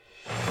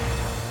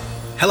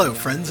Hello,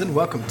 friends, and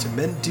welcome to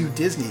Men Do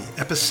Disney,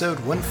 episode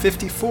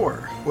 154,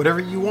 Whatever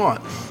You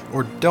Want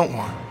or Don't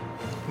Want.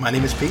 My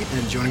name is Pete,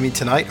 and joining me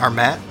tonight are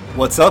Matt.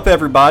 What's up,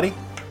 everybody?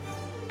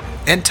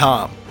 And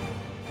Tom.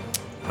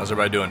 How's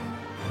everybody doing?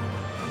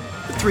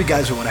 The three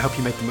guys who want to help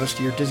you make the most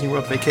of your Disney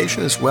World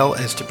vacation, as well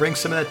as to bring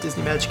some of that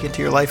Disney magic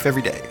into your life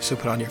every day. So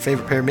put on your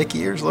favorite pair of Mickey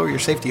ears, lower your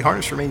safety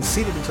harness, remain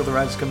seated until the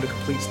rides come to a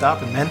complete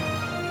stop, and men,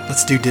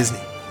 let's do Disney.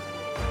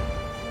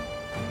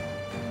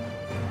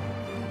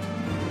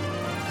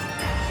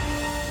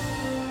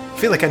 I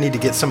feel like I need to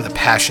get some of the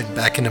passion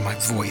back into my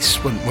voice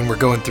when we're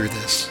going through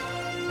this.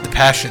 The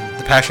passion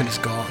is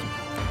gone.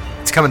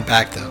 It's coming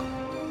back though.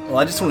 Well,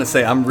 I just want to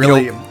say I'm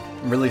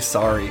really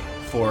sorry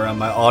for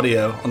my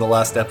audio on the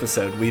last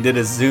episode. We did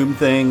a Zoom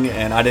thing,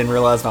 and I didn't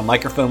realize my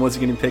microphone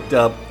wasn't getting picked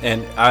up,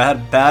 and I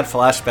had bad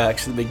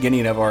flashbacks to the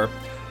beginning of our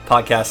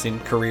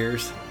podcasting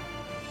careers.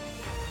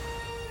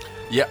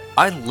 Yeah,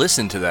 I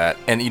listened to that,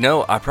 and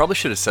I probably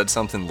should have said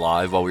something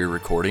live while we were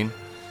recording,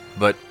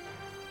 but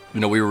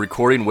we were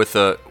recording with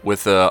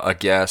a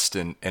guest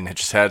and had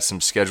just had some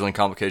scheduling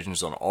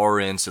complications on our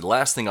end. So the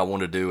last thing I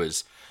want to do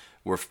is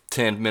we're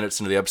 10 minutes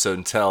into the episode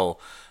and tell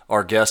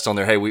our guest on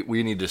there, hey,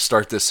 we need to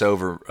start this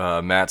over.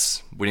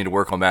 We need to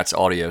work on Matt's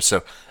audio.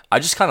 So I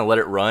just kind of let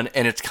it run,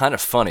 and it's kind of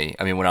funny.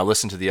 I mean, when I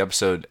listened to the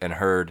episode and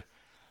heard,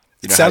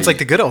 it sounds like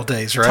the good old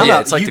days, right?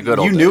 Yeah, it's like the good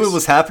old days. You knew it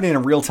was happening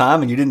in real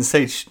time, and you didn't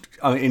say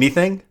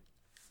anything.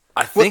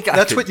 I think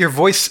that's what your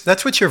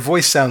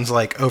voice sounds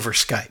like over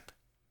Skype.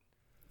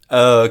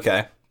 Oh,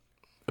 okay.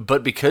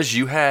 But because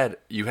you had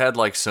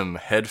like some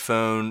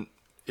headphone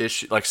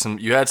issue,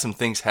 you had some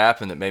things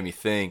happen that made me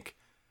think,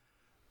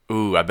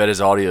 ooh, I bet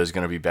his audio is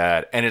going to be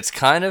bad. And it's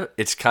kind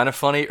of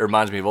funny. It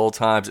reminds me of old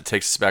times. It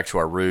takes us back to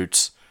our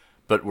roots.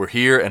 But we're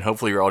here, and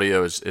hopefully your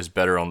audio is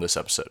better on this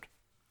episode.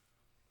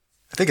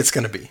 I think it's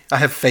going to be. I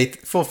have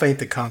full faith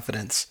and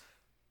confidence.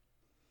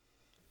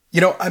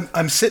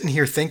 I'm sitting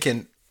here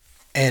thinking,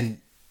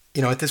 and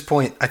at this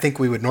point, I think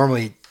we would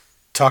normally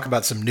talk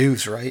about some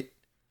news, right?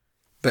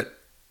 But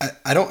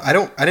I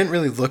didn't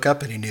really look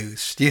up any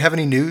news. Do you have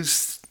any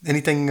news?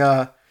 Anything?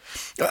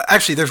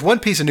 Actually, there's one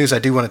piece of news I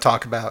do want to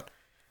talk about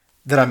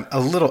that I'm a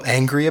little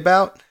angry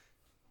about.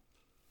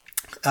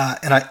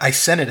 And I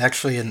sent it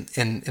actually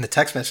in a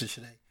text message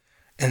today.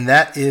 And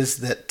that is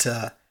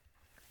that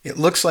it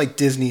looks like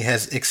Disney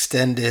has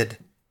extended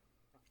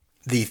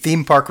the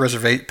theme park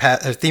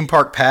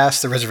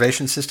pass, the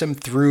reservation system,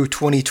 through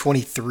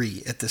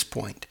 2023 at this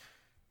point.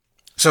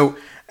 So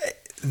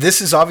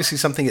this is obviously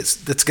something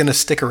that's going to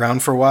stick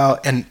around for a while.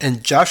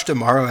 And Josh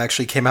D'Amaro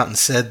actually came out and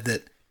said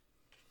that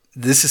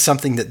this is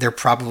something that they're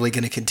probably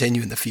going to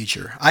continue in the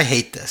future. I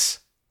hate this.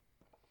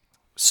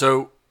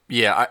 So,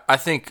 yeah, I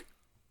think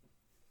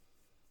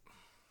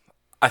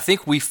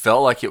we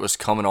felt like it was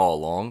coming all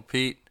along,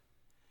 Pete.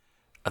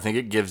 I think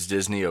it gives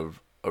Disney a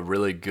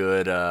really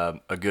good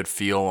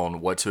feel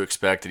on what to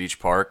expect at each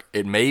park.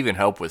 It may even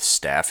help with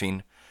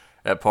staffing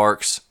at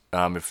parks.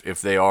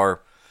 If they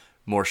are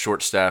more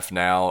short-staffed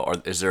now, or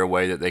is there a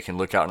way that they can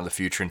look out into the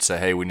future and say,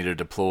 hey, we need to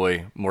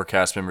deploy more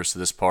cast members to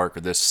this park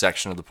or this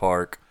section of the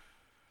park?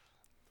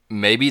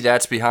 Maybe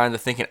that's behind the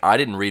thinking. I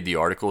didn't read the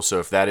article, so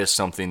if that is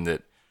something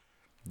that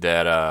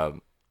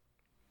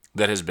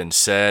has been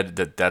said,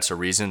 that's a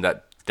reason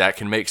that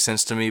can make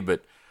sense to me.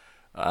 But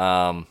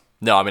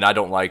no, I mean, I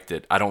don't like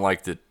that. I don't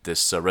like that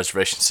this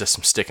reservation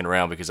system sticking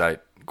around because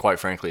quite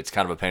frankly, it's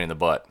kind of a pain in the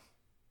butt.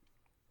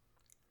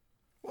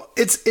 Well,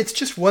 it's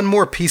just one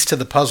more piece to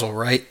the puzzle,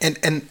 right?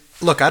 And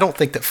look, I don't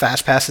think that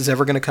FastPass is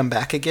ever going to come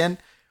back again.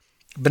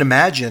 But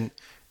imagine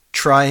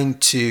trying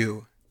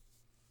to.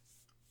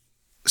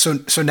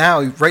 So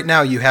now, right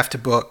now, you have to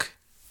book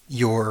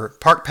your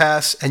park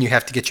pass and you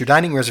have to get your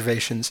dining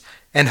reservations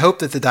and hope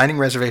that the dining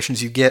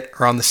reservations you get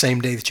are on the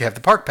same day that you have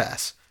the park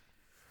pass,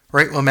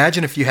 right? Well,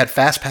 imagine if you had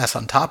FastPass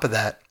on top of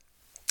that.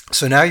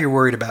 So now you're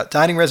worried about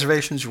dining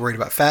reservations, you're worried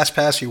about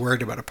FastPass, you're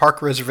worried about a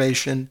park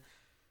reservation.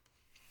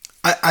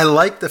 I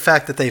like the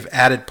fact that they've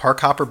added Park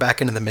Hopper back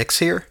into the mix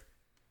here.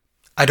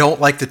 I don't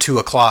like the 2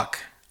 o'clock.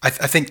 I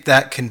think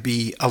that can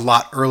be a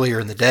lot earlier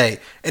in the day.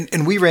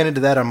 And we ran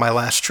into that on my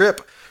last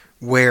trip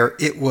where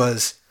it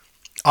was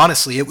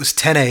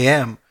 10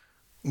 a.m.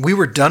 We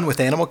were done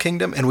with Animal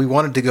Kingdom and we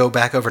wanted to go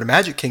back over to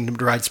Magic Kingdom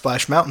to ride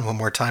Splash Mountain one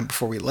more time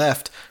before we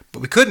left.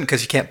 But we couldn't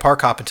because you can't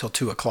park hop until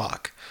 2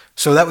 o'clock.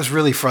 So that was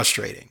really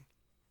frustrating.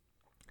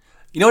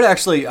 You know what,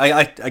 actually,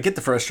 I get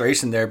the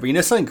frustration there,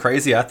 but something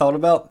crazy I thought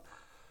about?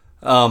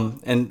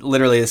 And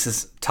literally this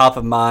is top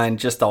of mind,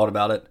 just thought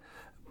about it.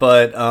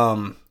 But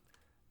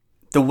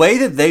the way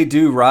that they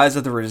do Rise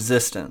of the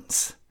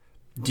Resistance,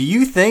 do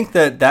you think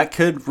that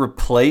could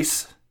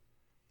replace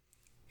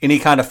any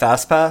kind of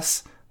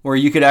FastPass where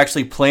you could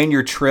actually plan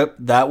your trip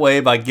that way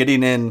by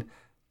getting in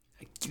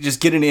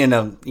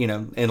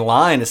in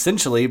line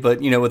essentially, but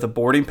with a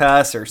boarding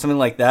pass or something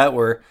like that,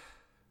 where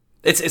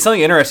it's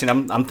something interesting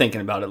I'm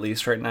thinking about at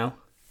least right now.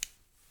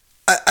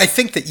 I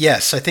think that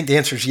yes. I think the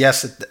answer is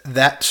yes.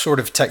 That sort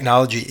of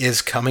technology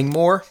is coming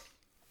more.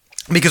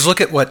 Because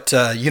look at what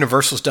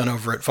Universal's done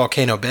over at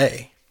Volcano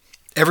Bay.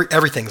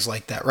 Everything's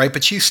like that, right?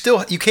 But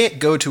you can't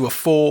go to a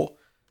full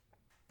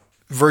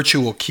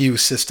virtual queue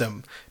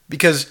system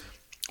because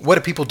what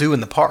do people do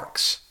in the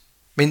parks?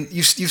 I mean,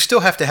 you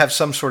still have to have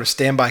some sort of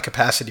standby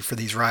capacity for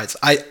these rides.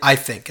 I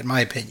think, in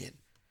my opinion,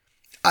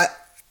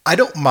 I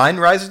don't mind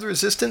Rise of the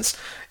Resistance.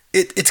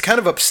 It's kind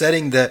of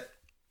upsetting that,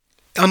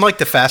 unlike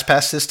the Fast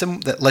Pass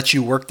system that lets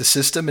you work the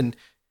system, and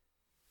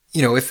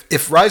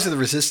if Rise of the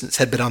Resistance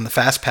had been on the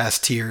Fast Pass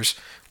tiers,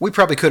 we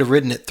probably could have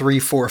ridden it 3,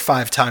 4,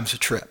 5 times a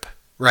trip,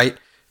 right?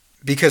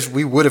 Because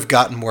we would have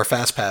gotten more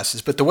Fast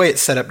Passes. But the way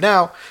it's set up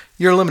now,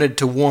 you're limited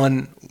to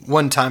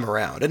one time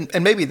around,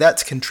 and maybe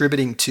that's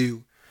contributing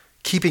to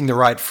keeping the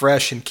ride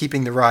fresh and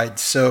keeping the ride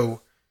so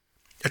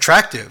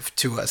attractive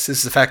to us.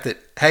 Is the fact that,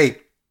 hey,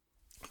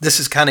 this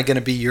is kind of going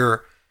to be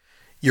your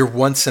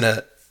once in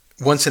a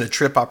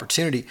trip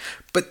opportunity.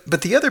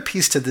 But the other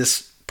piece to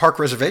this park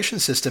reservation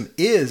system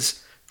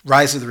is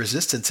Rise of the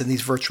Resistance and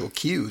these virtual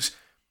queues.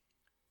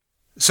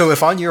 So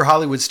if on your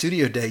Hollywood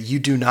Studio Day you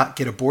do not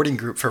get a boarding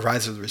group for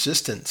Rise of the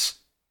Resistance,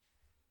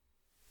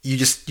 you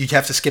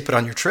have to skip it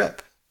on your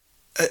trip,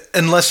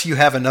 unless you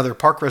have another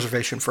park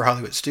reservation for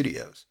Hollywood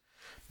Studios.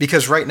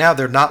 Because right now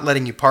they're not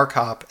letting you park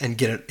hop and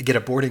get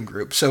a boarding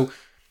group. So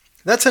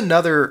that's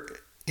another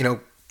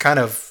kind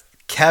of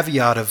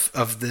caveat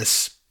of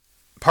this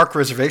park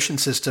reservation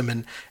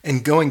system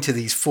and going to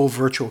these full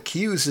virtual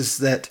queues, is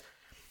that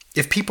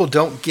if people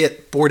don't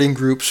get boarding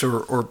groups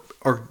or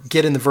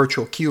get in the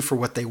virtual queue for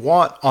what they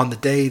want on the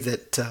day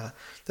that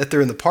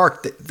they're in the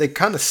park, they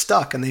kind of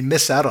stuck and they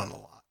miss out on a lot.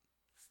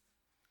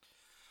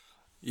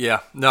 Yeah,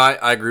 no,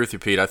 I agree with you,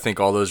 Pete. I think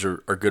all those are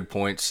good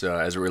points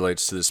as it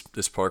relates to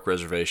this park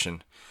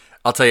reservation.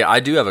 I'll tell you,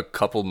 I do have a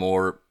couple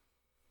more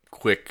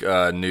quick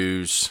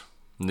news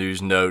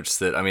notes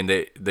that, I mean,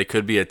 they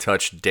could be a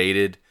touch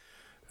dated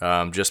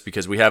just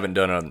because we haven't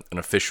done an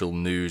official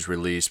news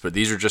release, but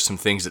these are just some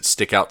things that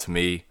stick out to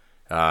me.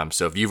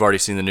 So if you've already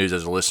seen the news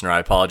as a listener, I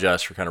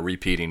apologize for kind of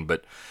repeating,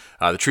 but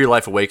the Tree of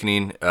Life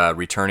Awakening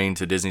returning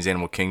to Disney's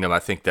Animal Kingdom, I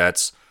think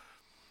that's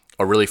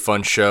a really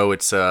fun show.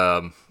 It's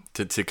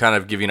to kind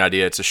of give you an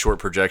idea, it's a short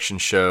projection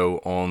show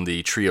on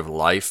the Tree of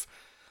Life.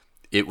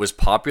 It was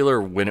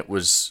popular when it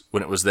was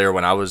there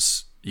when I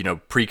was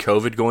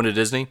pre-COVID going to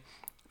Disney.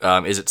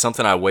 Is it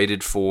something I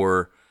waited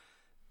for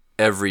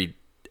every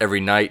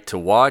night to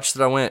watch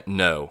that I went?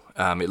 No.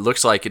 It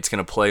looks like it's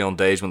going to play on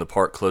days when the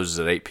park closes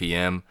at 8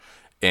 p.m.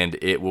 and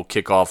it will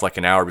kick off like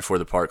an hour before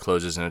the park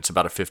closes, and it's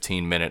about a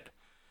 15-minute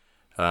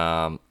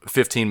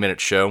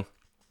show.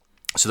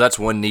 So that's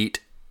one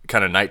neat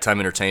kind of nighttime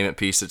entertainment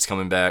piece that's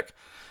coming back.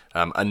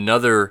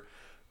 Another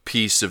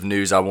piece of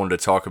news I wanted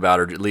to talk about,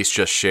 or at least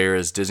just share,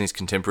 is Disney's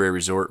Contemporary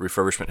Resort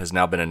refurbishment has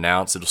now been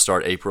announced. It'll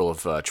start April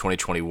of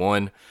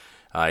 2021.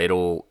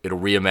 It'll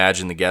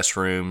reimagine the guest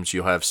rooms.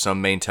 You'll have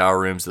some main tower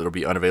rooms that'll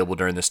be unavailable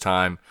during this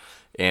time,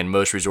 and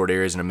most resort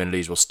areas and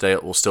amenities will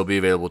still be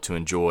available to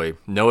enjoy.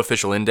 No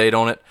official end date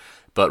on it,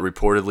 but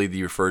reportedly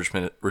the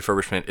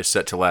refurbishment is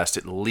set to last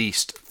at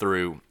least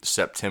through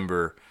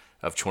September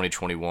of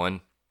 2021.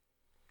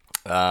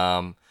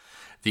 The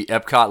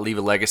Epcot Leave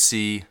a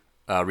Legacy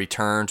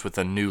returns with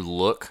a new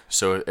look.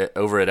 So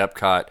over at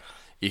Epcot,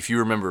 if you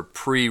remember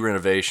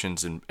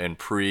pre-renovations and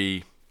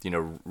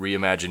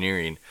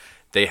reimagineering,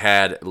 they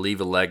had Leave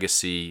a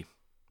Legacy.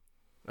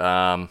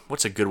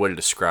 What's a good way to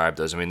describe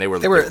those? I mean, they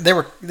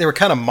were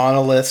kind of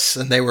monoliths,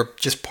 and they were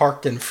just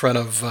parked in front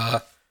of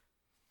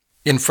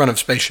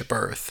Spaceship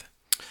Earth.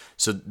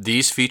 So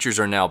these features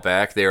are now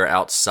back. They are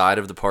outside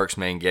of the park's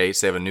main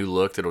gates. They have a new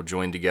look that'll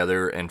join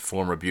together and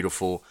form a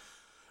beautiful,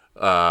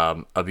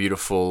 I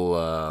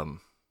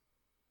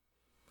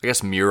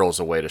guess mural's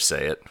a way to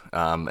say it.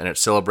 And it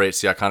celebrates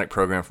the iconic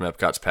program from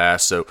Epcot's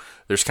past. So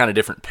there's kind of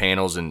different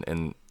panels,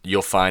 and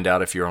you'll find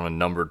out if you're on a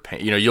numbered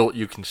panel.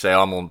 You can say,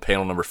 I'm on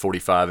panel number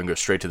 45 and go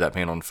straight to that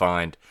panel and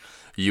find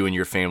you and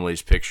your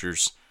family's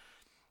pictures.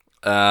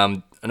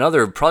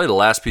 Another, probably the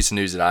last piece of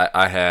news that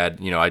I had,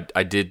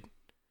 I did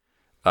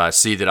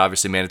see that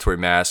obviously mandatory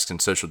masks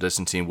and social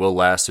distancing will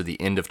last through the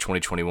end of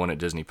 2021 at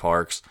Disney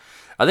parks.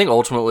 I think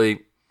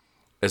ultimately,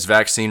 as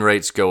vaccine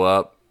rates go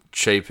up,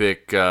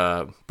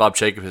 Bob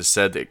Chapek has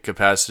said that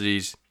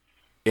capacities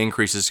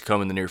increases to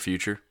come in the near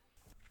future.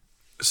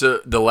 So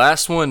the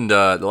last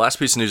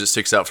piece of news that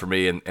sticks out for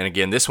me, and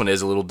again, this one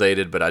is a little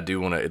dated, but I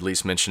do want to at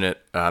least mention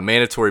it.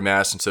 Mandatory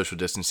masks and social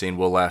distancing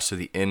will last to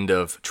the end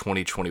of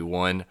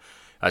 2021.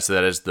 So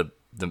that is the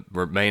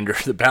remainder,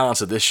 the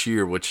balance of this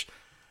year, which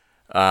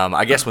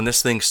I guess when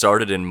this thing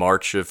started in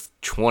March of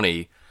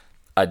 20,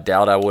 I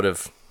doubt I would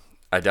have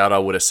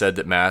said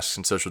that masks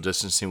and social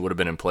distancing would have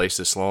been in place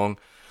this long.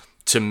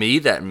 To me,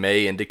 that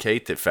may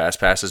indicate that Fast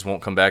Passes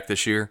won't come back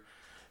this year.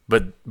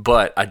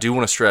 But I do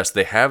want to stress,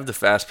 they have the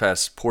Fast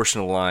Pass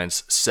portion of the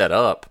lines set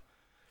up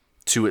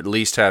to at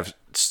least have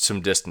some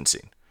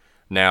distancing.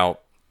 Now,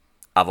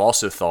 I've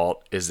also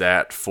thought is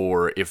that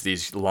for if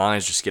these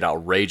lines just get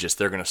outrageous,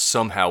 they're going to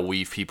somehow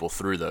weave people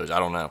through those. I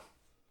don't know.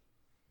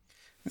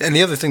 And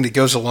the other thing that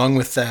goes along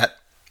with that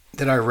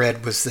I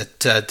read was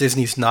that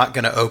Disney's not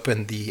going to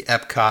open the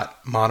Epcot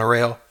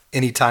monorail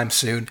anytime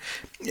soon.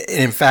 And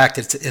in fact,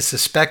 it's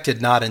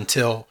suspected not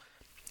until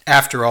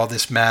after all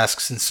this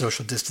masks and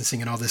social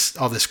distancing and all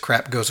this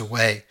crap goes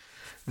away.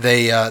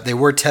 They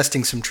were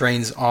testing some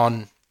trains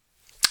on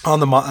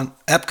the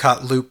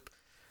Epcot loop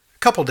a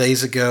couple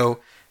days ago,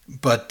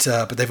 but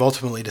they've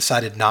ultimately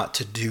decided not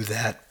to do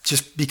that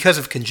just because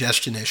of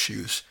congestion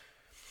issues.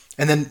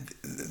 And then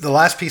the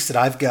last piece that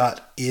I've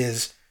got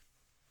is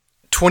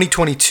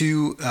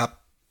 2022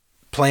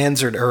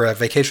 plans or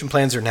vacation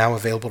plans are now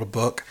available to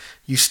book.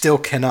 You still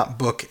cannot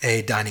book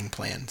a dining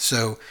plan,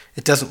 so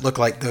it doesn't look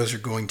like those are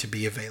going to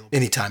be available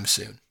anytime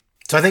soon.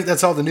 So I think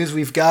that's all the news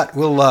we've got.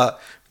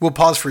 We'll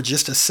pause for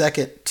just a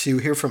second to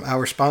hear from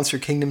our sponsor,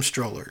 Kingdom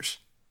Strollers.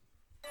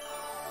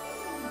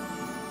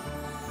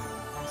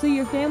 So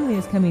your family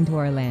is coming to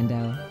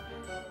Orlando,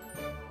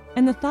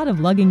 and the thought of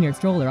lugging your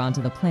stroller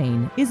onto the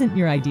plane isn't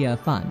your idea of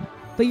fun.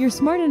 But you're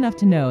smart enough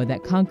to know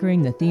that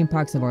conquering the theme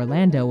parks of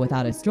Orlando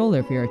without a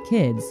stroller for your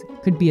kids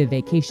could be a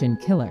vacation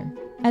killer.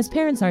 As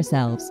parents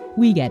ourselves,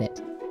 we get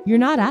it. You're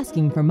not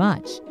asking for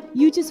much.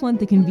 You just want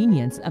the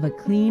convenience of a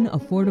clean,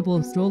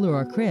 affordable stroller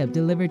or crib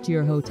delivered to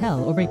your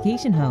hotel or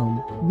vacation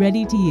home,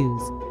 ready to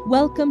use.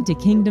 Welcome to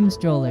Kingdom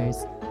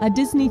Strollers, a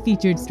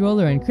Disney-featured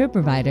stroller and crib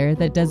provider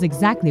that does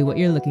exactly what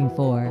you're looking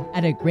for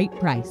at a great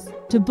price.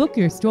 To book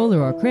your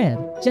stroller or crib,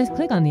 just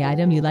click on the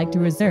item you'd like to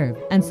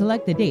reserve and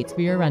select the dates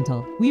for your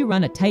rental. We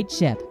run a tight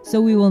ship,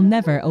 so we will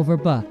never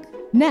overbook.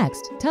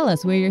 Next, tell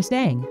us where you're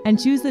staying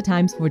and choose the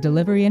times for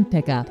delivery and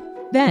pickup.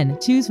 Then,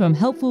 choose from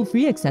helpful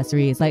free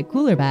accessories like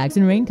cooler bags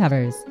and rain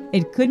covers.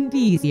 It couldn't be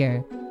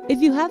easier. If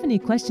you have any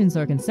questions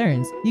or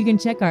concerns, you can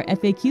check our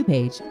FAQ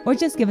page or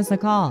just give us a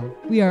call.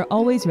 We are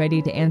always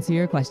ready to answer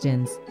your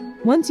questions.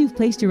 Once you've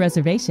placed your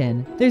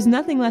reservation, there's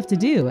nothing left to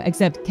do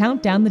except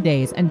count down the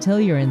days until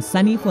you're in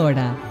sunny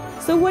Florida.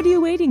 So what are you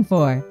waiting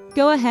for?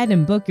 Go ahead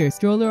and book your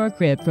stroller or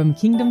crib from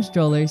Kingdom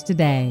Strollers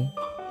today.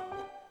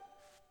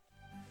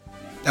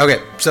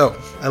 Okay, so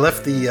I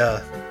left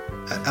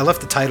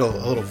the title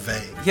a little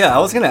vague. Yeah, I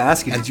was going to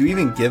ask you, did you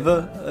even give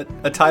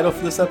a title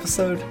for this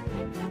episode?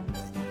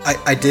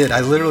 I did. I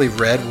literally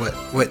read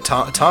what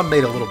Tom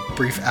made a little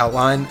brief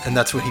outline, and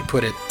that's what he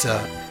put it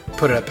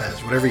up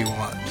as. Whatever you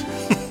want.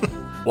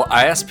 Well,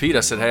 I asked Pete. I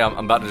said, "Hey, I'm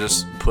about to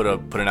just put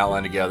an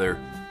outline together.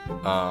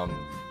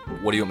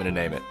 What do you want me to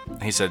name it?"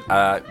 And he said,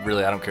 I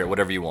don't care.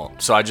 Whatever you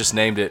want." So I just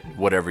named it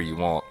 "Whatever You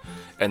Want,"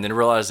 and then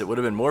realized it would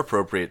have been more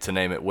appropriate to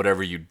name it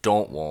 "Whatever You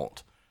Don't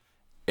Want."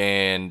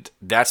 And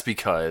that's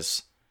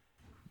because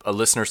a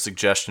listener's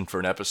suggestion for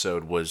an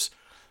episode was,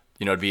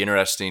 it'd be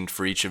interesting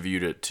for each of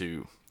you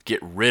to get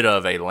rid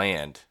of a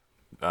land.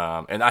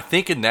 And I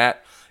think in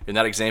that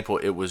example,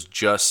 it was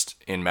just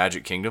in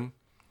Magic Kingdom.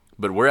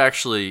 But we're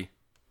actually,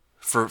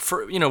 for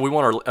we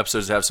want our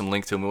episodes to have some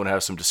length to them. We want to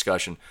have some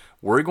discussion.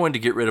 We're going to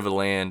get rid of a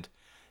land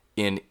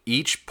in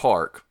each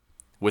park,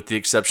 with the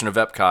exception of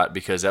Epcot,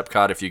 because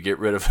Epcot,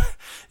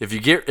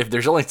 if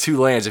there's only two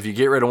lands, if you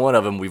get rid of one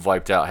of them, we've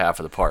wiped out half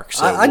of the park.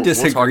 So I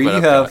disagree.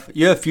 We'll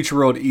you have Future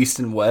World East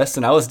and West,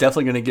 and I was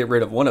definitely going to get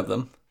rid of one of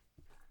them.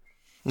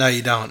 No,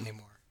 you don't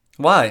anymore.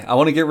 Why? I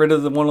want to get rid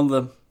of the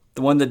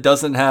one that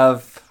doesn't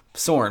have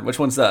Soarin'. Which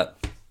one's that?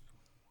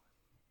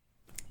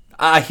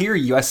 I hear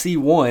you. I see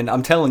one.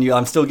 I'm telling you,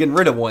 I'm still getting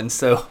rid of one.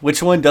 So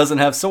which one doesn't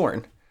have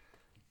Soarin'?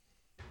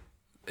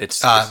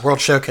 It's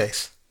World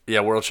Showcase.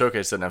 Yeah, World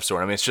Showcase doesn't have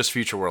Soarin'. I mean, it's just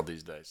Future World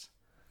these days.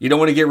 You don't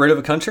want to get rid of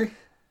a country?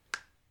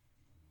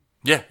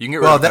 Yeah, you can get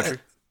rid of a country.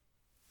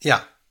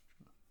 Yeah.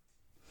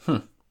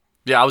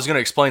 Yeah, I was going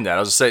to explain that. I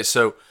was going to say,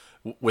 so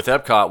with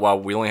Epcot, while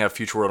we only have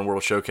Future World and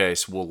World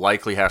Showcase, we'll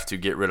likely have to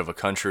get rid of a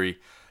country.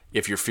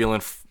 If you're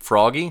feeling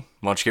froggy,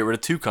 why don't you get rid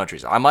of two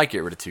countries? I might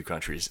get rid of two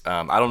countries.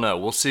 I don't know.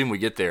 We'll see when we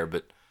get there.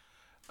 But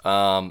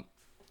I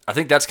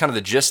think that's kind of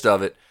the gist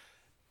of it.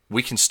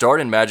 We can start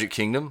in Magic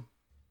Kingdom.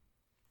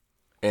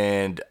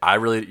 And I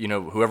really,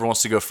 whoever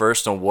wants to go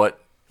first on what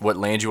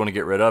land you want to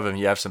get rid of, and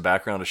you have some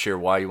background to share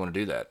why you want to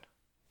do that.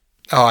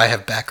 Oh, I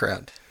have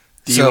background.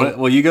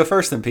 Well, you go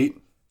first then, Pete.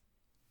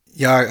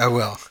 Yeah, I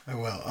will.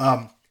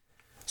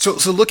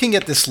 So looking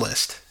at this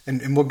list,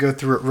 and we'll go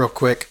through it real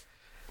quick.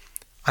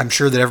 I'm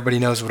sure that everybody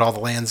knows what all the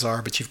lands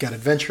are, but you've got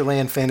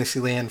Adventureland,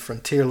 Fantasyland,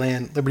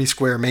 Frontierland, Liberty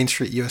Square, Main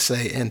Street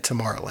USA, and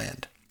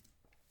Tomorrowland.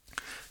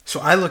 So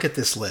I look at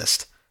this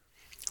list.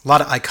 A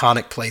lot of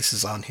iconic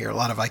places on here, a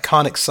lot of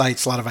iconic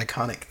sites, a lot of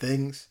iconic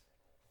things.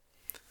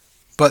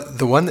 But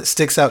the one that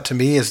sticks out to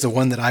me is the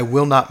one that I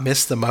will not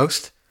miss the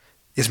most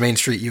is Main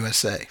Street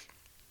USA.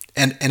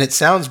 And it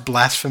sounds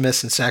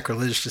blasphemous and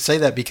sacrilegious to say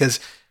that because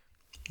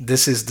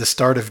this is the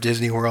start of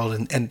Disney World.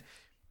 And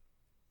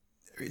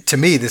to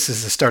me, this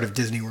is the start of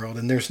Disney World.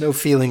 And there's no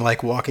feeling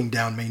like walking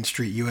down Main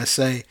Street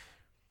USA.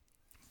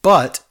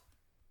 But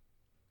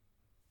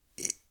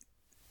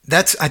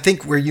that's, I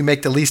think, where you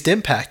make the least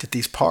impact at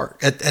this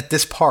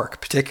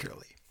park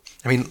particularly.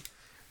 I mean,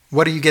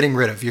 what are you getting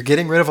rid of? You're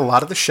getting rid of a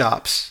lot of the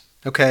shops.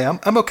 Okay,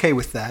 I'm okay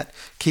with that.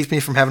 Keeps me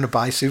from having to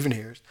buy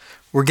souvenirs.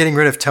 We're getting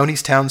rid of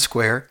Tony's Town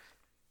Square.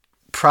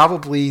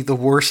 Probably the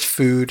worst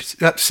food,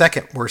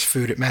 second worst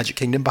food at Magic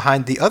Kingdom,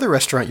 behind the other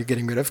restaurant you're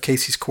getting rid of,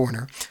 Casey's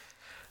Corner.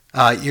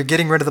 You're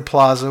getting rid of the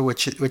plaza,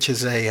 which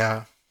is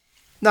a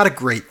not a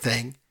great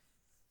thing.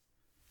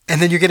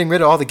 And then you're getting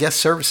rid of all the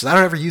guest services. I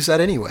don't ever use that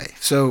anyway.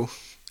 So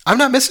I'm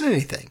not missing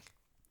anything.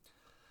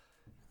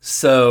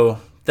 So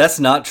that's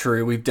not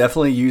true. We've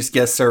definitely used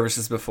guest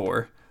services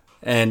before.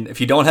 And if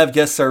you don't have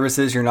guest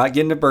services, you're not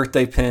getting a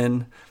birthday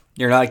pin.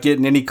 You're not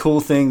getting any cool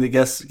thing that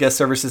guest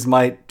services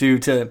might do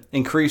to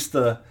increase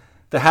the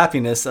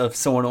happiness of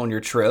someone on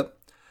your trip.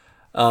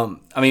 I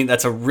mean,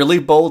 that's a really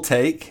bold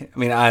take. I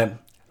mean, I'm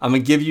going to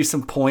give you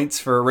some points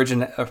for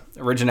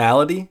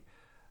originality.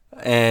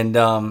 And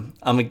I'm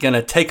going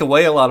to take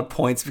away a lot of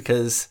points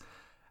because,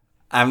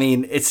 I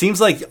mean, it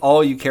seems like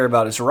all you care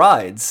about is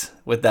rides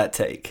with that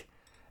take.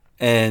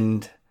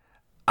 And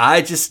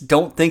I just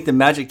don't think the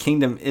Magic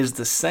Kingdom is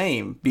the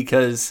same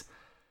because,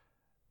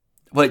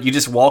 what, you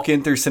just walk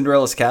in through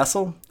Cinderella's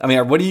castle? I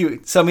mean,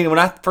 when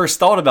I first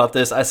thought about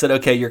this, I said,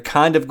 okay, you're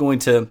kind of going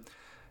to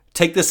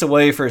take this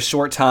away for a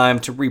short time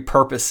to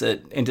repurpose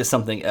it into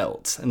something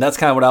else. And that's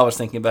kind of what I was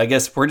thinking. But I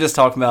guess we're just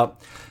talking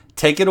about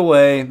take it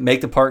away,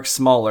 make the park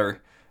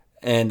smaller,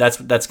 and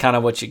that's kind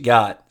of what you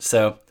got.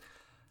 So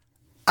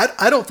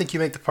I don't think you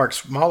make the park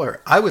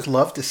smaller. I would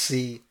love to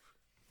see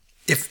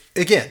if,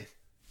 again,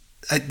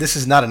 this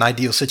is not an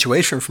ideal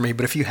situation for me,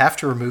 but if you have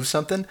to remove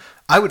something,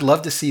 I would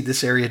love to see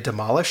this area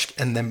demolished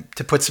and then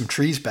to put some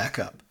trees back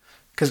up.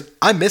 Because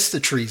I miss the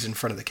trees in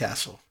front of the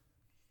castle.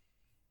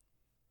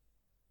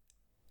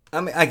 I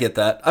mean, I get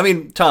that. I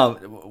mean, Tom,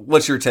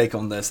 what's your take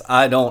on this?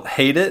 I don't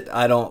hate it.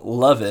 I don't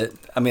love it.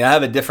 I mean, I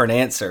have a different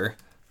answer,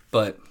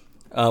 but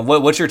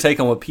what's your take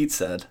on what Pete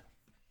said?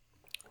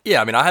 Yeah,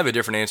 I mean, I have a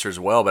different answer as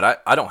well,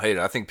 but I don't hate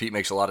it. I think Pete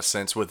makes a lot of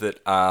sense with it.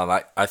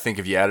 I think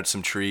if you added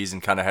some trees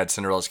and kind of had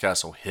Cinderella's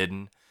castle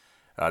hidden,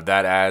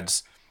 that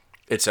adds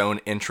its own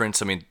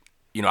entrance. I mean,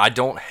 you know, I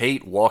don't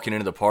hate walking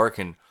into the park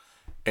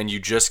and you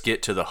just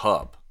get to the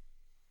hub,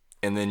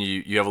 and then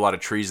you have a lot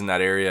of trees in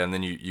that area, and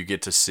then you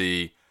get to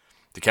see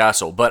the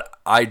castle. But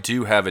I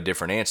do have a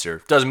different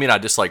answer. Doesn't mean I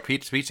dislike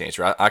Pete's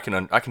answer. I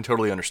can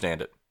totally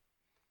understand it.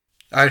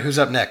 All right, who's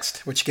up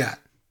next? What you got?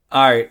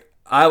 All right.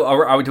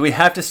 Do we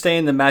have to stay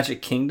in the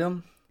Magic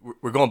Kingdom?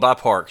 We're going by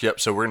park. Yep.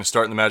 So we're going to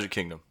start in the Magic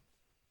Kingdom.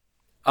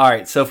 All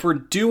right. So if we're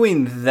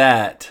doing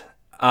that,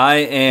 I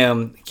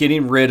am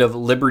getting rid of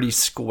Liberty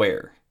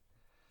Square.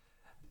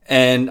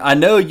 And I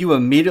know you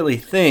immediately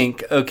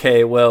think,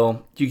 okay,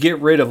 well, you get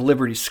rid of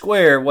Liberty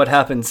Square, what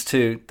happens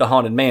to the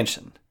Haunted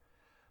Mansion?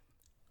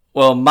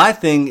 Well, my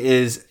thing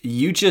is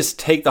you just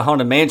take the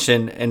Haunted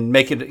Mansion and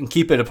make it and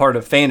keep it a part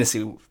of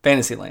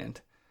Fantasyland.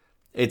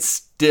 It's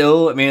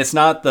still, I mean, it's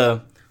not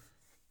the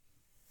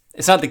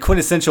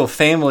quintessential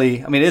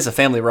family. I mean, it is a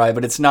family ride,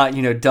 but it's not,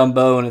 you know,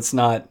 Dumbo, and it's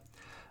not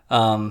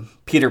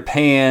Peter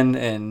Pan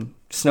and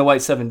Snow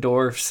White, Seven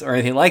Dwarfs or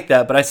anything like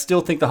that. But I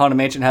still think the Haunted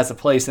Mansion has a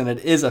place, and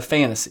it is a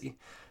fantasy.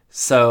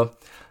 So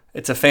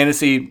it's a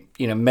fantasy,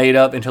 you know, made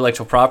up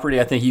intellectual property.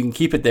 I think you can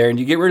keep it there, and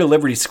you get rid of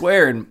Liberty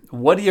Square, and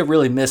what are you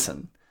really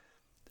missing?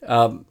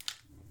 A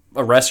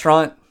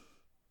restaurant.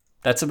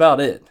 That's about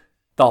it.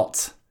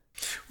 Thoughts?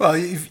 Well,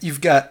 you've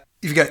got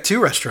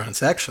two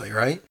restaurants actually,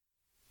 right?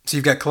 So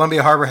you've got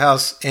Columbia Harbor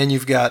House and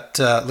you've got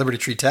Liberty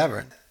Tree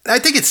Tavern. I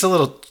think it's a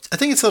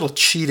little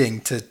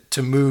cheating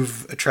to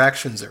move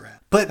attractions around.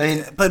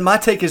 But my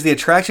take is the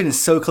attraction is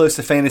so close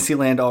to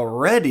Fantasyland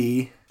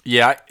already.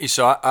 Yeah,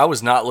 so I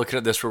was not looking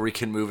at this where we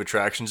can move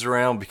attractions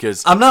around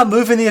because I'm not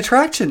moving the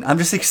attraction. I'm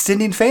just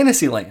extending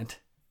Fantasyland.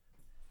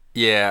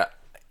 Yeah,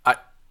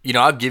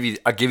 I'll give you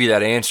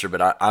that answer,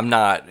 but I'm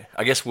not.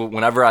 I guess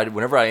whenever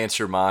I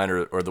answer mine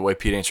or the way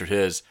Pete answered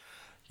his,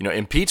 you know,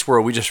 in Pete's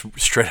world we just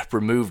straight up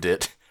removed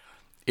it.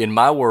 In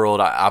my world,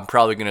 I'm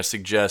probably going to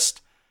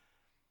suggest,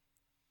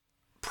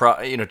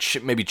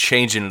 maybe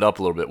changing it up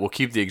a little bit. We'll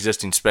keep the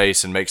existing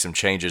space and make some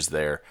changes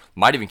there.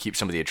 Might even keep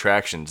some of the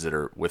attractions that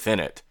are within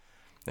it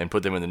and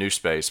put them in the new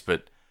space.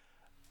 But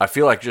I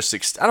feel like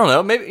I don't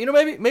know. Maybe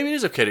it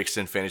is okay to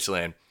extend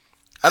Fantasyland.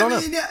 I don't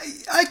know.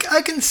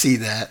 I can see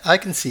that. I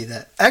can see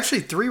that.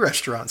 Actually, 3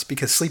 restaurants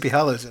because Sleepy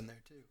Hollow's in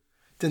there too.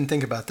 Didn't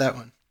think about that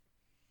one.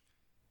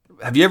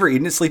 Have you ever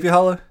eaten at Sleepy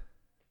Hollow?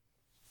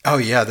 Oh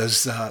yeah,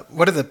 those.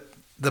 What are the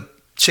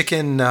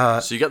chicken?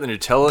 So you got the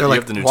Nutella. You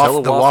have the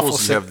Nutella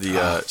waffles. You have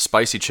the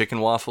spicy chicken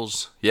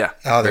waffles. Yeah.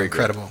 Oh, they're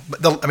incredible.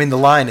 Good. But the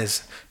line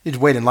is you'd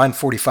wait in line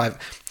 45.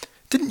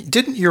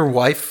 Didn't your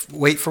wife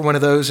wait for one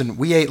of those? And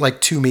we ate like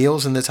 2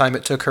 meals in the time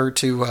it took her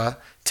to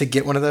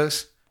get one of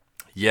those.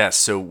 Yes,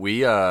 so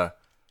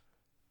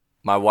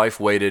my wife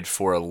waited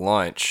for a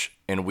lunch,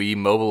 and we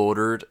mobile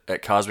ordered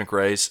at Cosmic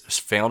Rays,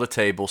 found a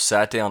table,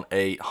 sat down,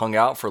 ate, hung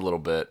out for a little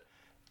bit,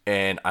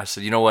 and I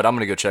said, you know what, I'm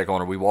going to go check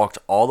on her. We walked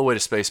all the way to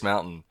Space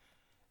Mountain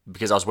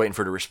because I was waiting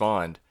for her to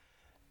respond,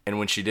 and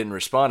when she didn't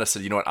respond, I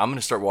said, you know what, I'm going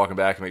to start walking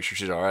back and make sure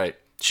she's all right.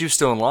 She was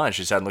still in line.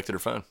 She just hadn't looked at her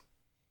phone.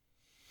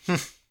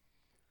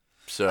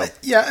 So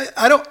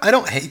I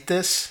don't hate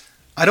this.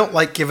 I don't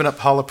like giving up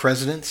Hall of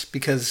Presidents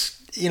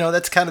because, you know,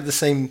 that's kind of the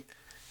same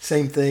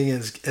thing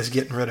as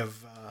getting rid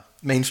of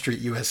Main Street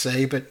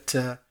USA, but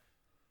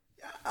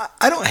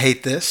I don't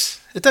hate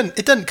this. It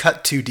doesn't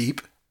cut too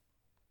deep.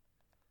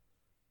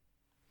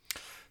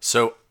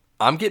 So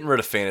I'm getting rid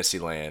of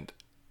Fantasyland,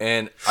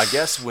 and I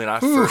guess when I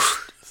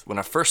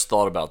first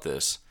thought about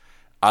this,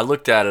 I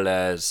looked at it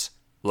as,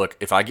 look,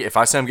 if I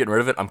say I'm getting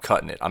rid of it, I'm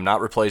cutting it. I'm not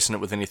replacing it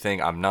with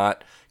anything. I'm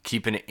not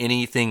keeping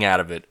anything out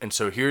of it. And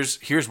so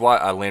here's why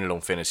I landed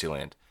on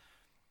Fantasyland.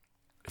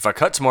 If I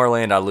cut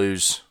Tomorrowland, I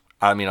lose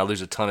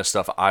a ton of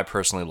stuff I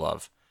personally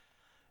love.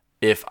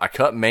 If I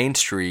cut Main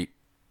Street,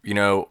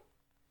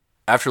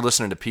 after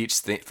listening to Pete's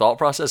thought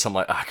process, I'm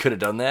like, I could have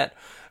done that.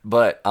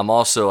 But I'm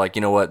also like,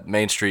 you know what?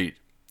 Main Street,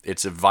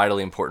 it's a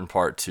vitally important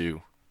part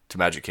to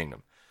Magic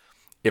Kingdom.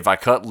 If I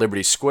cut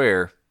Liberty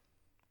Square,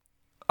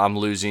 I'm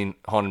losing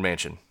Haunted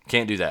Mansion.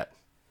 Can't do that.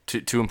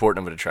 Too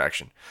important of an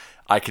attraction.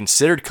 I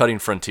considered cutting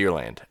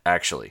Frontierland,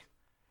 actually,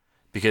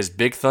 because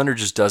Big Thunder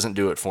just doesn't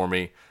do it for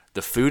me.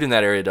 The food in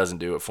that area doesn't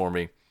do it for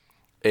me.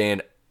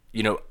 And,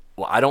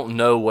 I don't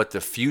know what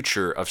the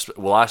future of...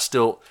 Will I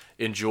still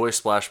enjoy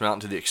Splash Mountain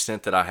to the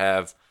extent that I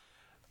have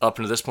up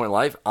until this point in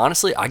life?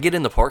 Honestly, I get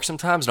in the park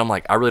sometimes, and I'm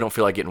like, I really don't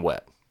feel like getting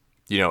wet.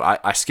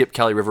 I skip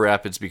Cali River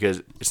Rapids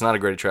because it's not a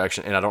great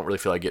attraction, and I don't really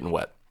feel like getting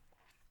wet.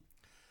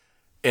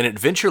 In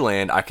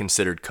Adventureland, I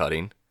considered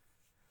cutting,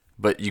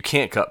 but you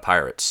can't cut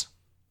Pirates.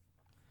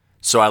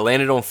 So I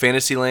landed on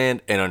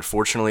Fantasyland, and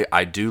unfortunately,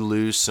 I do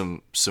lose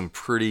some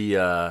pretty...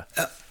 a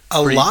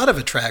lot of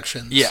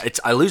attractions. Yeah,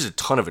 I lose a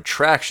ton of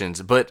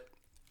attractions, but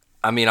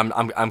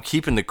I'm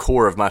keeping the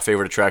core of my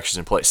favorite attractions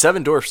in place.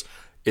 Seven Dwarfs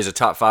is a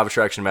top 5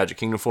 attraction in Magic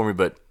Kingdom for me,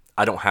 but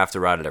I don't have to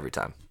ride it every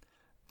time.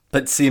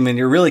 But see, man,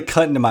 you're really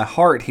cutting to my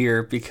heart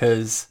here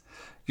because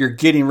you're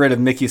getting rid of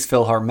Mickey's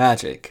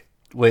PhilharMagic,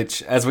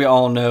 which, as we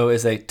all know,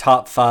 is a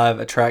top 5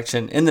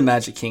 attraction in the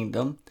Magic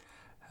Kingdom.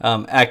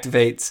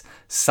 Activates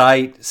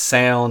sight,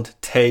 sound,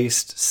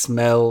 taste,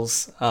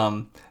 smells.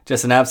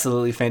 Just an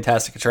absolutely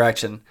fantastic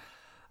attraction.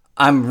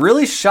 I'm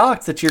really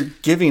shocked that you're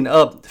giving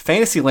up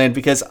Fantasyland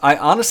because I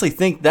honestly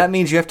think that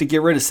means you have to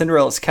get rid of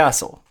Cinderella's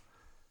Castle.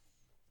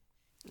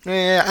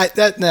 Yeah,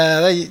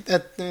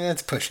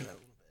 that's pushing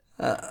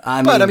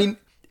it.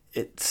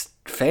 It's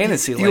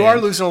Fantasyland. You are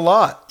losing a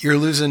lot. You're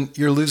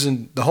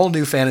losing the whole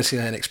new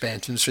Fantasyland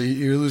expansion. So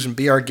you're losing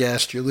Be Our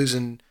Guest. You're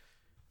losing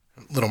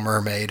Little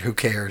Mermaid. Who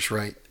cares,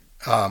 right?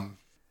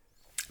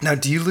 Now,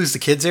 do you lose the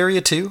kids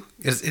area too?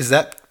 Is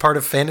that part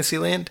of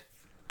Fantasyland?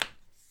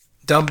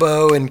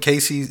 Dumbo and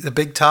Casey, the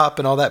Big Top,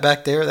 and all that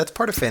back there. That's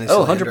part of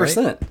Fantasyland.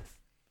 100%.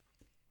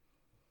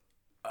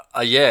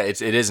 Right? Yeah,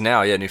 it is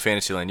now. Yeah, New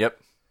Fantasyland. Yep.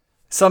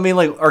 So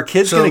are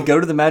kids going to go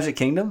to the Magic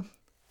Kingdom?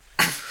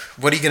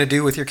 What are you going to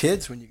do with your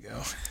kids when you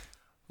go?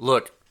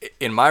 Look,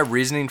 in my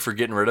reasoning for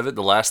getting rid of it,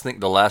 the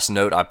last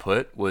note I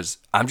put was,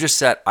 I'm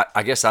just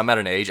I guess I'm at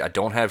an age, I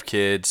don't have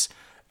kids.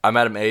 I'm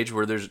at an age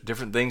where there's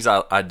different things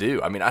I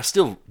do. I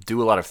still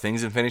do a lot of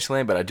things in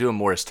Fantasyland, but I do them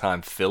more as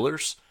time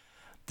fillers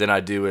than I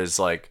do as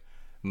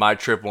my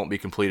trip won't be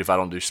complete if I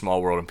don't do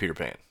Small World and Peter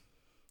Pan.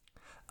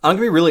 I'm going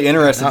to be really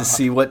interested to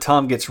see what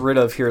Tom gets rid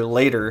of here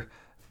later.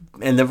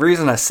 And the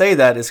reason I say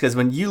that is because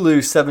when you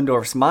lose Seven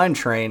Dwarfs Mine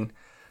Train,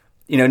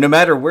 no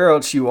matter where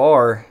else you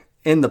are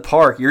in the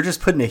park, you're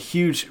just putting a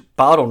huge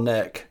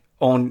bottleneck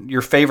on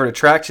your favorite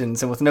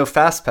attractions. And with no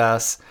Fast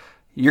Pass,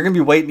 you're going to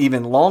be waiting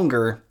even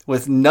longer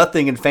with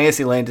nothing in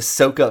Fantasyland to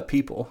soak up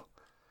people.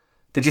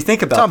 Did you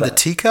think about that? The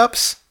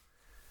teacups?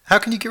 How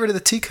can you get rid of the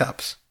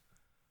teacups?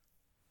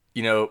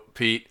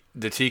 Pete,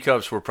 the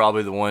teacups were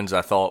probably the ones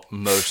I thought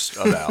most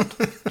about,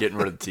 getting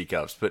rid of the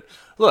teacups. But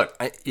look,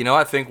 I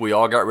think we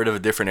all got rid of a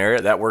different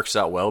area. That works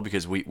out well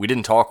because we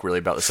didn't talk really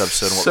about this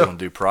episode and what we're going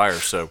to do prior.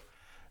 So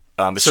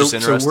it's just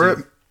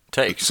interesting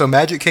takes. So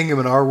Magic Kingdom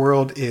in our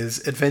world is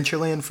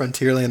Adventureland,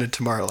 Frontierland, and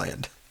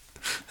Tomorrowland.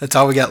 That's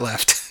all we got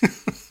left.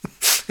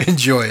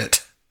 Enjoy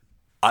it.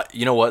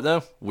 You know what,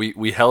 though?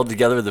 We held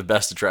together the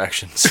best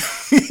attractions.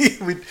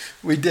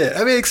 we did.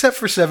 Except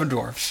for Seven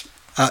Dwarfs.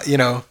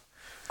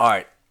 All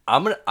right,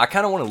 I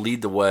kind of want to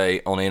lead the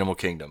way on Animal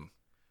Kingdom.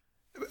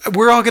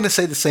 We're all going to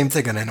say the same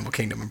thing on Animal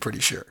Kingdom, I'm pretty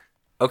sure.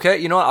 Okay,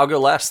 you know what? I'll go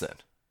last then.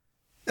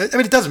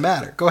 It doesn't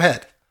matter. Go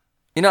ahead.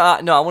 No,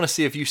 I want to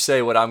see if you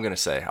say what I'm going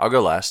to say. I'll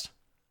go last.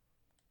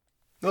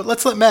 Well,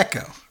 let's let Matt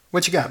go.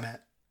 What you got,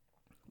 Matt?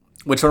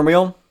 Which one are we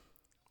on?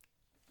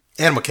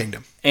 Animal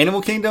Kingdom.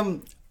 Animal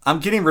Kingdom, I'm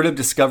getting rid of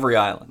Discovery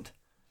Island.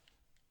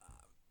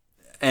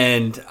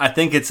 And I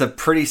think it's a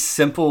pretty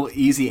simple,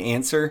 easy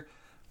answer.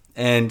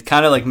 And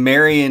kind of like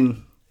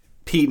marrying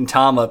Pete and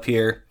Tom up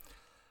here.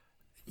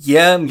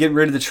 Yeah, I'm getting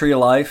rid of the Tree of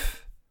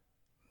Life.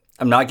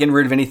 I'm not getting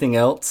rid of anything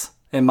else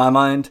in my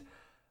mind.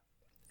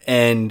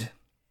 And,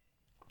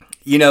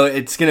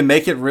 it's going to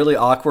make it really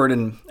awkward.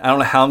 And I don't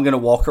know how I'm going to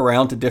walk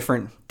around to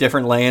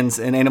different lands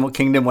in Animal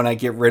Kingdom when I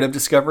get rid of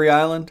Discovery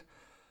Island.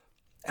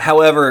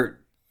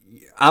 However,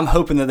 I'm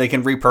hoping that they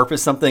can repurpose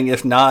something.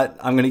 If not,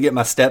 I'm going to get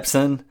my steps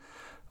in.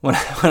 When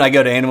I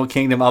go to Animal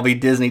Kingdom, I'll be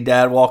Disney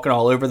dad walking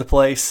all over the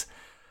place.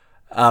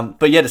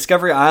 But yeah,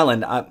 Discovery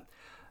Island,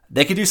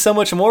 they could do so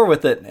much more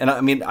with it. And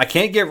I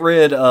can't get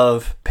rid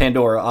of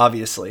Pandora,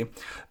 obviously.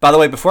 By the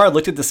way, before I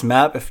looked at this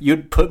map, if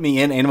you'd put me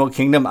in Animal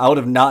Kingdom, I would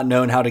have not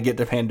known how to get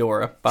to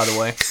Pandora, by the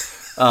way.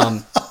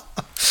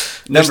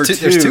 Number two,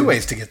 there's two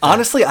ways to get there.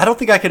 Honestly, I don't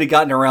think I could have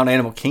gotten around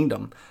Animal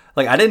Kingdom.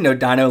 Like, I didn't know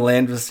Dino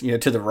Land was,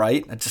 to the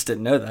right. I just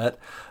didn't know that.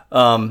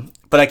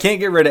 But I can't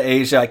get rid of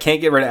Asia. I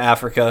can't get rid of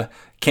Africa.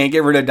 Can't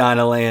get rid of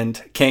Dino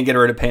Land. Can't get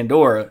rid of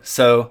Pandora.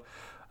 So,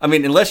 I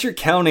mean, unless you're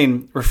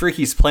counting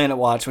Rafiki's Planet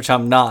Watch, which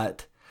I'm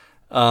not,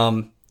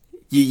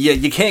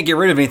 you can't get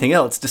rid of anything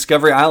else.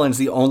 Discovery Island's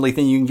the only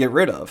thing you can get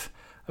rid of.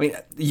 I mean,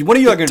 one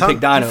of you are going to pick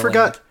Dino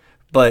Land.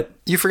 But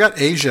you forgot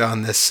Asia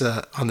on this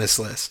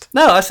list.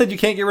 No, I said you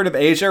can't get rid of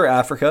Asia or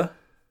Africa.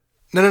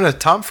 No.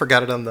 Tom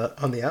forgot it on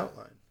the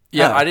outline.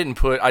 Yeah, I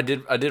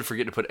did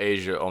forget to put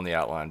Asia on the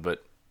outline,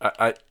 but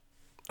I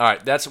all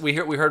right. We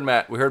heard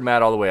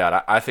Matt all the way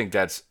out. I think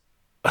that's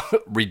a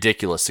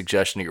ridiculous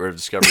suggestion to get rid of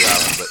Discovery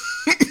Island, but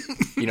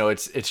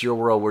it's your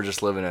world. We're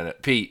just living in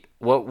it. Pete,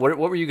 what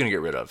were you going to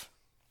get rid of?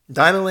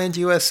 Dinoland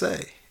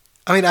USA.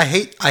 I mean, I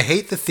hate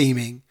the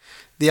theming.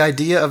 The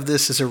idea of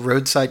this as a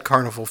roadside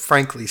carnival,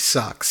 frankly,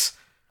 sucks.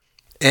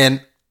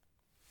 And,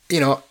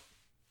 yeah,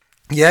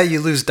 you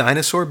lose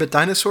Dinosaur, but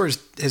Dinosaur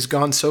has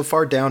gone so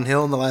far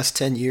downhill in the last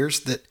 10 years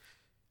that,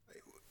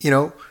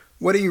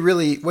 what are you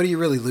really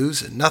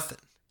losing? Nothing.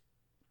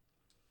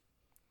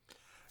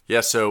 Yeah,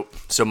 so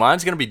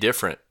mine's going to be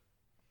different.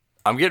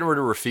 I'm getting rid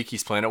of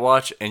Rafiki's Planet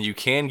Watch, and you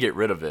can get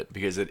rid of it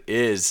because it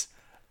is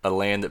a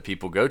land that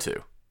people go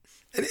to.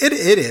 It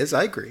is,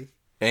 I agree.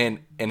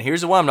 And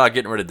here's why I'm not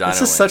getting rid of Dino Land.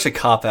 This is such a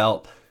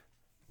cop-out.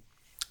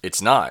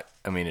 It's not.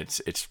 I mean, it's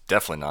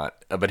definitely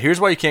not. But here's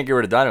why you can't get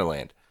rid of Dino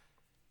Land.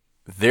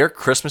 Their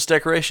Christmas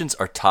decorations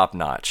are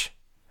top-notch.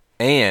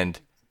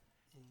 And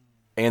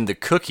the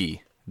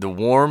cookie, the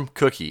warm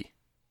cookie,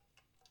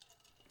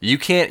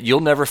 you'll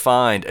never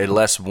find a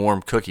less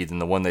warm cookie than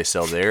the one they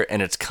sell there,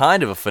 and it's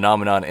kind of a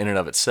phenomenon in and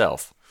of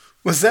itself.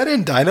 Was that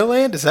in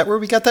Dinoland? Is that where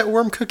we got that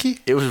warm cookie?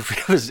 It was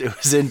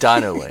in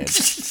Dinoland.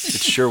 It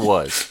sure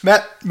was.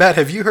 Matt,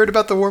 have you heard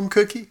about the warm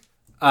cookie?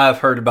 I've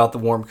heard about the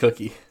warm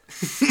cookie.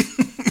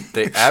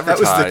 They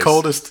advertised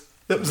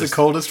that was the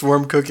coldest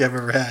warm cookie I've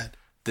ever had.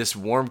 This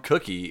warm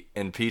cookie,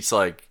 and Pete's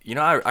like,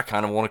 I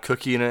kind of want a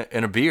cookie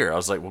in a beer. I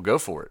was like, well, go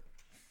for it.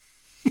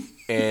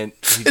 And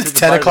it's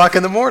 10 o'clock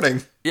in the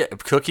morning. Yeah,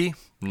 cookie,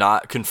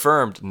 not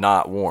confirmed,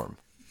 not warm.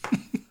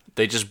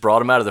 They just brought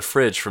them out of the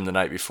fridge from the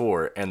night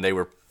before, and they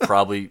were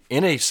probably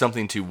in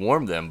something to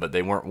warm them, but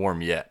they weren't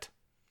warm yet.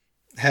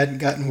 Hadn't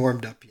gotten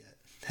warmed up yet.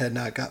 Had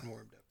not gotten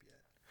warmed up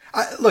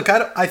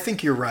yet. I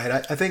think you're right.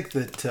 I think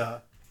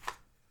that,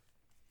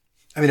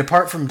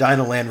 apart from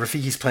Dinoland,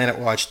 Rafiki's Planet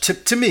Watch,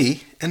 to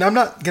me, and I'm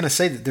not going to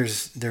say that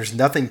there's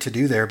nothing to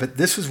do there, but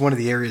this was one of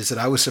the areas that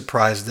I was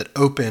surprised that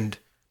opened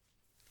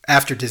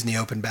after Disney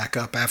opened back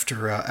up,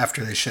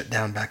 after they shut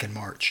down back in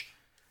March.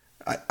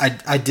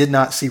 I did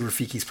not see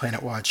Rafiki's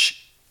Planet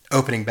Watch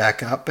opening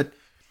back up, but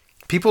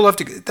people love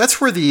to.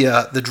 That's where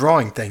the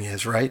drawing thing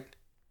is, right?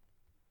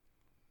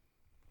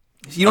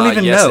 You don't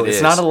even know.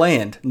 It's not a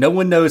land. No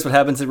one knows what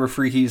happens at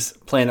Rafiki's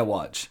Planet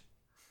Watch.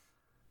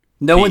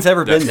 No one's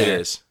ever been there.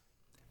 It is.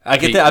 I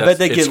get that. I bet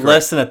they get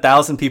less than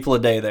 1,000 people a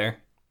day there.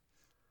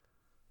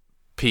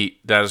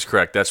 Pete, that is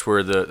correct. That's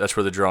where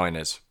the drawing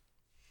is.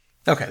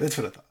 Okay, that's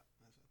what I thought.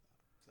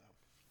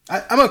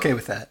 I'm okay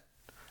with that.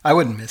 I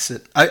wouldn't miss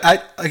it.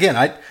 I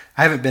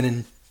haven't been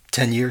in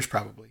 10 years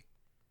probably.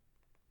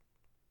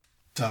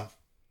 So, all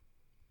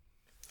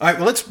right.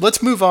 Well,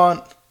 let's move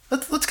on.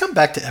 Let's come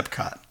back to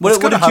Epcot.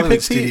 What did you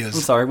pick, Pete? I'm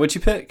sorry. What'd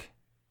you pick?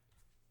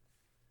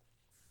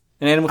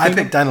 An Animal Kingdom?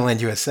 I picked Dinoland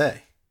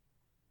USA.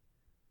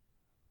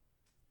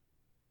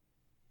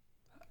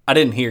 I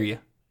didn't hear you.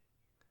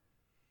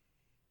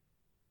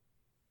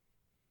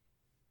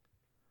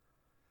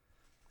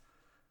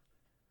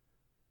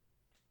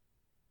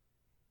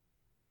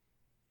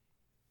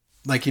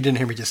 Like you didn't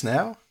hear me just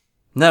now?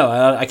 No,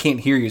 I can't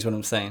hear you is what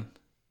I'm saying.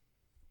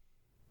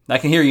 I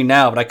can hear you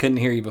now, but I couldn't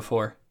hear you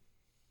before.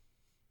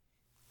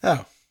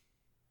 Oh.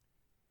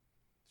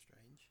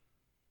 Strange.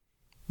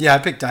 Yeah, I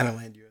picked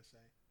Dinoland USA.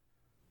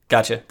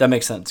 Gotcha. That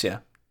makes sense, yeah.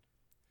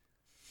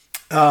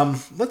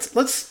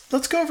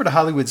 Let's go over to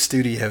Hollywood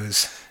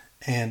Studios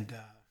and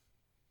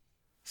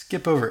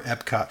skip over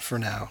Epcot for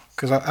now,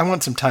 because I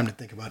want some time to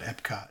think about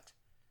Epcot.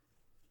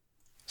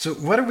 So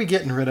what are we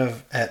getting rid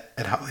of at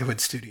Hollywood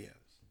Studios?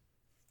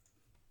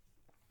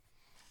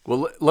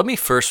 Well, let me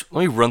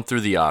run through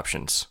the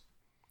options.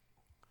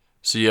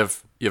 So you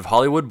have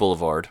Hollywood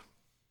Boulevard,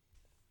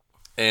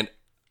 and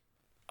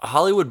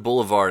Hollywood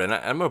Boulevard, and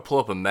I'm going to pull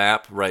up a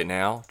map right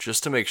now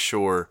just to make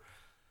sure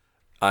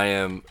I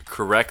am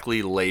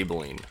correctly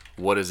labeling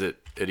what is it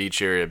at each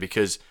area,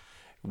 because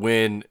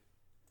when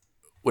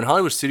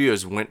Hollywood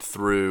Studios went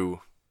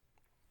through,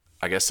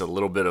 I guess, a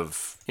little bit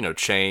of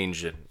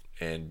change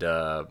and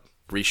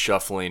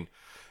reshuffling.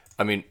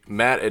 I mean,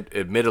 Matt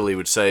admittedly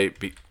would say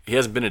he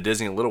hasn't been to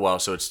Disney in a little while,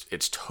 so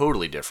it's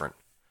totally different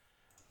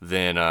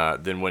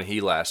than when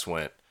he last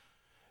went.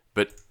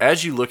 But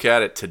as you look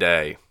at it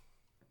today,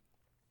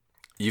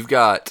 you've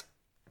got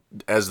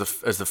as the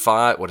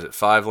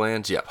five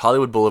lands? Yeah,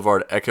 Hollywood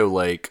Boulevard, Echo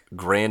Lake,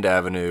 Grand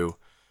Avenue,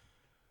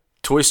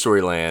 Toy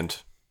Story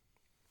Land,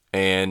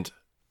 and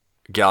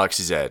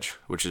Galaxy's Edge,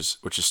 which is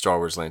Star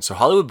Wars Land. So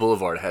Hollywood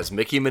Boulevard has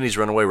Mickey and Minnie's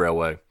Runaway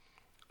Railway.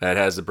 It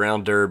has the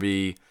Brown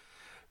Derby,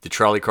 the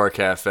Trolley Car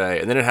Cafe,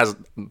 and then it has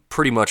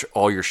pretty much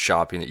all your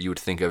shopping that you would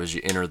think of as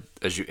you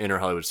enter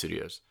Hollywood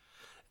Studios.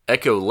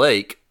 Echo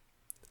Lake,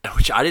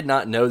 which I did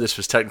not know this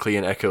was technically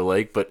in Echo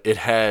Lake, but it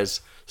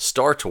has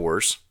Star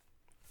Tours.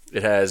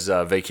 It has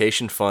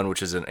Vacation Fun,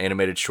 which is an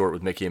animated short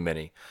with Mickey and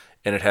Minnie.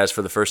 And it has,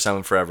 for the first time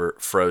in forever,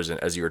 Frozen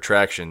as your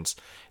attractions.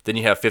 Then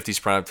you have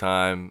 50s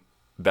Primetime,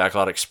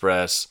 Backlot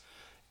Express,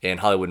 and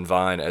Hollywood and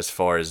Vine as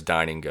far as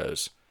dining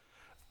goes.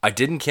 I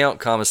didn't count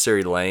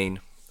Commissary Lane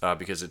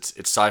because it's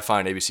Sci-Fi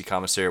and ABC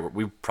Commissary.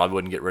 We probably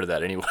wouldn't get rid of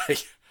that anyway.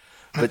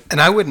 But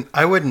and I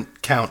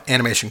wouldn't count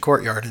Animation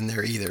Courtyard in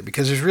there either,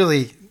 because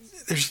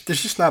there's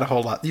just not a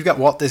whole lot. You've got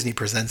Walt Disney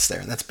Presents there,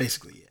 and that's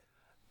basically it.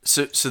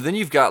 So then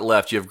you've got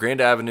left. You have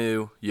Grand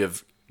Avenue, you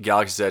have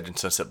Galaxy's Edge, and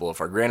Sunset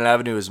Boulevard. Grand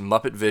Avenue is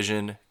Muppet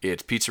Vision,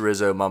 it's Pizza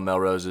Rizzo, Mama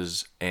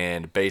Melrose's,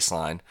 and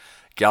Baseline.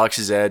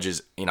 Galaxy's Edge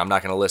is, I'm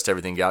not going to list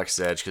everything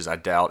Galaxy's Edge because I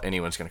doubt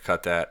anyone's going to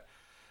cut that.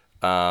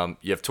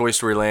 You have Toy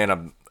Story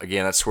Land.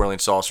 Again, that's Swirling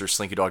Saucers,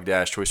 Slinky Dog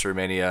Dash, Toy Story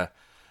Mania,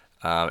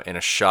 and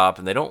a shop.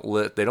 And they don't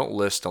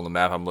list on the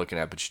map I'm looking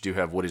at, but you do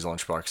have Woody's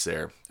Lunchbox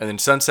there. And then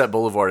Sunset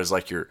Boulevard is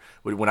like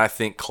when I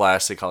think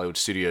classic Hollywood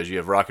Studios, you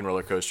have Rock and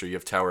Roller Coaster, you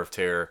have Tower of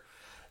Terror,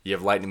 you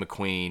have Lightning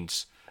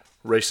McQueen's,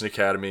 Racing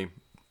Academy,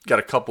 got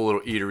a couple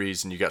little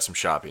eateries, and you got some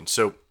shopping.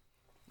 So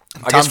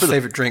Tom's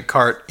favorite drink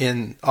cart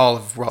in all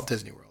of Walt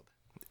Disney World.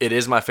 It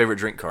is my favorite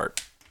drink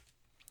cart.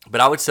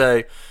 But I would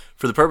say,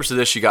 for the purpose of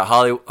this, you got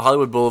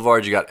Hollywood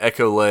Boulevard, you got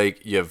Echo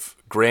Lake, you have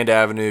Grand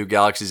Avenue,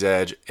 Galaxy's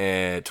Edge,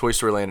 and Toy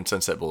Story Land and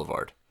Sunset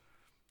Boulevard.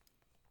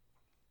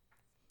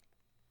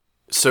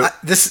 So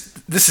this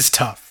is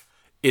tough.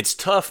 It's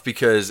tough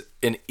because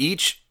in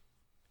each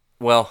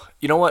land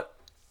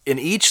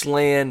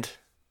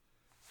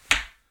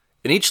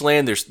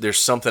there's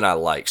something I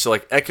like. So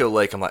like Echo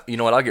Lake, I'm like, you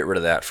know what, I'll get rid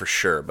of that for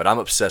sure. But I'm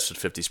obsessed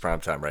with 50s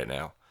Primetime right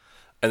now.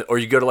 Or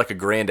you go to like a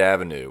Grand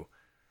Avenue.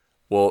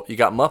 Well, you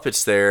got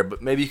Muppets there,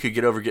 but maybe you could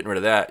get over getting rid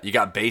of that. You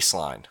got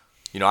Baseline.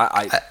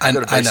 I go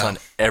to Baseline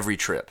every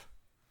trip.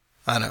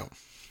 I know.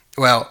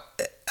 Well,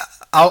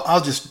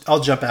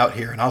 I'll jump out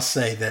here and I'll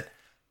say that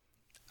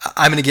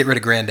I'm going to get rid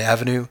of Grand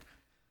Avenue.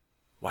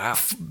 Wow.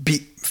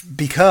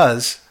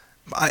 Because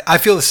I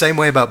feel the same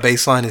way about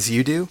Baseline as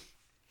you do,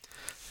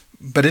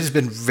 but it has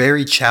been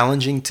very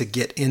challenging to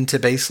get into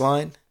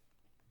Baseline.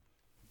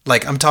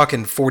 Like, I'm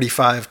talking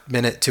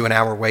 45-minute to an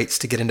hour waits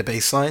to get into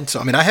Baseline. So,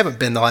 I haven't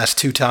been the last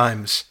 2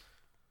 times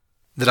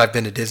that I've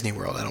been to Disney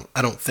World.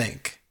 I don't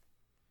think.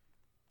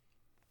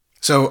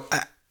 So,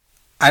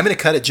 I'm going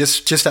to cut it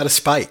just out of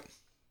spite.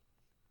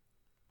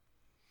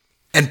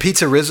 And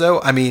Pizza Rizzo,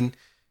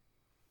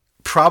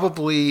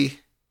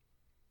 probably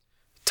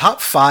top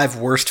 5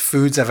 worst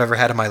foods I've ever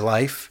had in my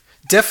life.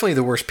 Definitely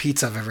the worst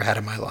pizza I've ever had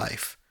in my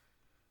life.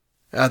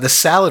 The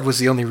salad was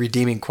the only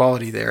redeeming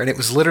quality there, and it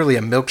was literally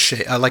a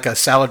milkshake, like a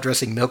salad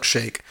dressing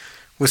milkshake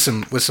with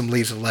some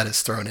leaves of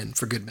lettuce thrown in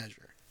for good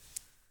measure.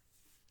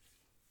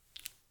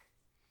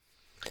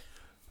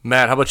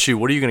 Matt, how about you?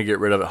 What are you going to get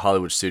rid of at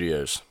Hollywood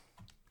Studios?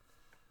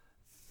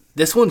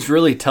 This one's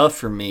really tough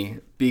for me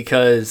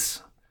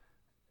because,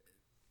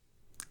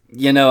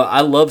 I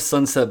love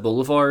Sunset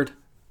Boulevard.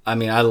 I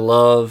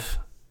love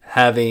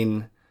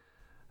having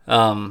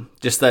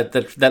just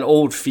that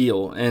old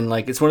feel. And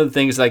like, it's one of the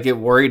things that I get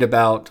worried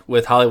about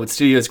with Hollywood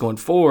Studios going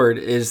forward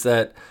is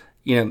that,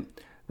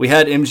 we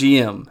had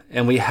MGM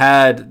and we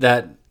had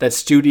that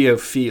studio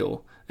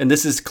feel. And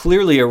this is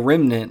clearly a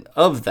remnant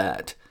of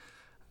that.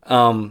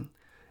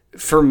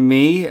 For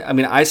me,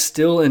 I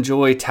still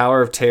enjoy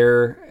Tower of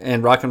Terror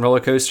and Rock and Roller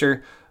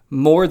Coaster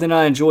more than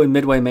I enjoy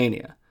Midway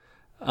Mania.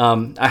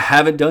 I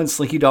haven't done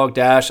Slinky Dog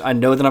Dash. I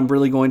know that I'm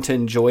really going to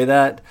enjoy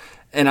that.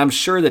 And I'm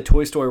sure that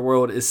Toy Story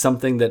World is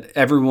something that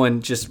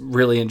everyone just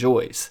really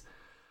enjoys.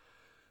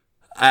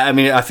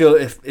 I feel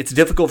if it's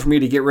difficult for me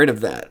to get rid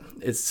of that.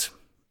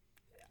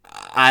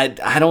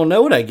 I don't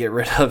know what I get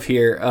rid of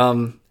here.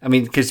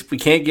 Because we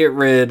can't get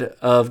rid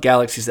of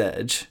Galaxy's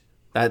Edge.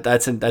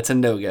 That's a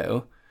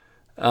no-go.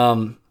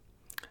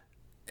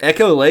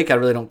 Echo Lake, I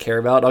really don't care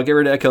about. I'll get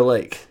rid of Echo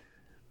Lake.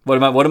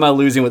 What am I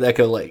losing with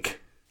Echo Lake?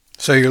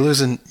 So you're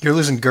losing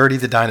Gertie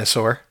the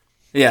dinosaur.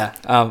 Yeah,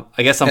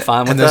 I guess I'm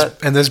fine with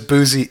that. And those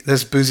boozy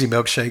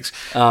milkshakes.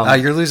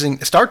 You're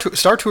losing Star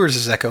Tours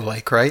is Echo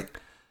Lake, right?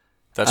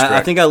 That's correct.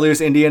 I think I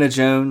lose Indiana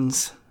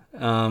Jones.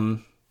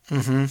 I'll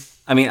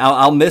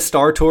miss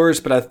Star Tours,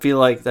 but I feel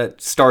like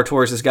that Star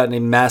Tours has gotten a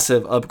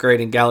massive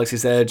upgrade in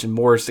Galaxy's Edge, and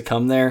more is to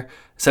come there.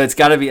 So it's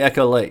got to be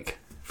Echo Lake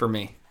for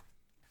me.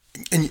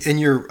 And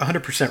you're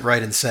 100%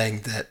 right in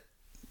saying that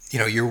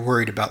you're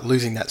worried about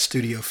losing that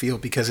studio feel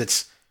because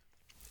it's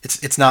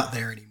not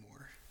there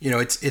anymore.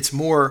 It's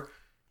more.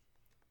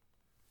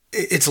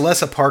 It's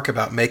less a park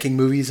about making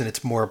movies, and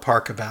it's more a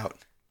park about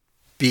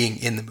being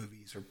in the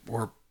movies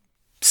or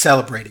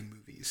celebrating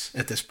movies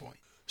at this point.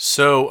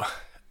 So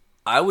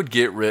I would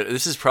get rid.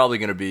 This is probably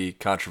going to be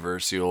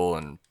controversial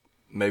and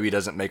maybe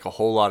doesn't make a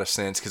whole lot of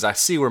sense because I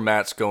see where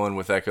Matt's going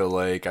with Echo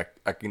Lake.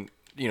 I can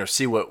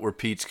see where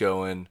Pete's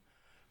going.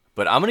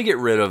 But I'm gonna get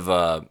rid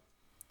of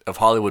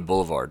Hollywood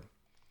Boulevard,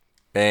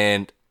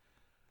 and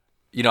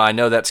I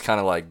know that's kind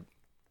of like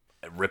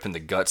ripping the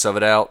guts of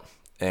it out.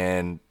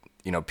 And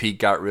Pete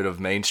got rid of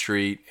Main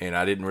Street, and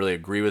I didn't really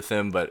agree with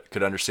him, but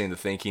could understand the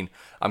thinking.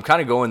 I'm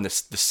kind of going the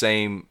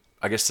same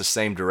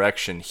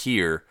direction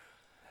here,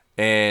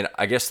 and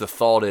I guess the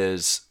thought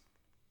is,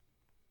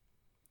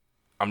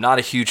 I'm not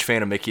a huge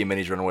fan of Mickey and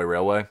Minnie's Runaway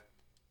Railway,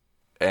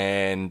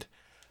 and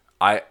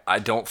I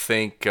don't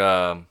think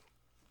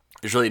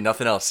there's really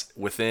nothing else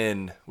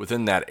within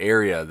that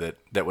area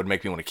that would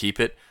make me want to keep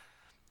it.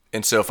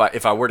 And so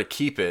if I were to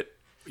keep it,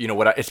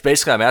 it's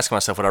basically, I'm asking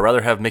myself, would I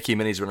rather have Mickey and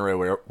Minnie's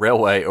Runaway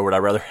Railway, or would I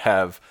rather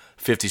have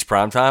 50s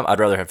Primetime? I'd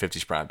rather have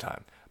 50s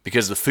Primetime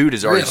because the food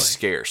is already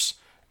scarce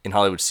in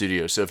Hollywood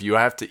Studios. So if you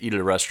have to eat at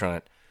a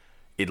restaurant,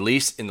 at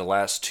least in the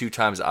last 2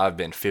 times I've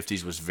been,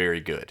 50s was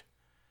very good.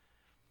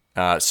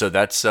 So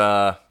that's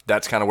kind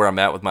of where I'm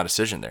at with my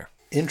decision there.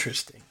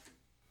 Interesting.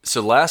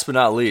 So last but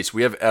not least,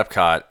 we have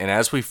Epcot, and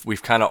as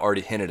we've kind of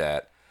already hinted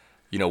at,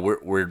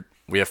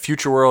 we have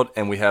Future World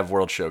and we have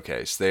World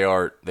Showcase. They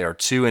are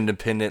 2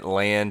 independent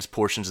lands,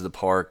 portions of the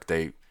park.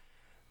 They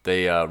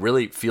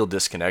really feel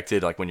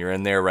disconnected, like when you're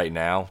in there right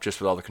now,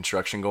 just with all the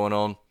construction going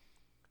on.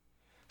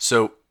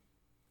 So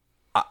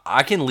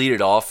I can lead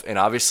it off, and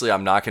obviously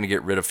I'm not going to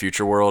get rid of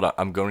Future World.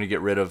 I'm going to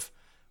get rid of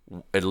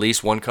at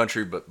least one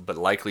country, but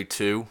likely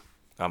 2.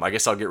 I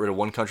guess I'll get rid of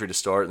one country to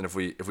start, and if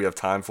we have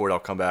time for it, I'll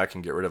come back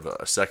and get rid of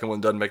a second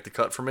one that doesn't make the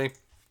cut for me.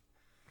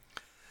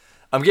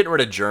 I'm getting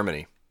rid of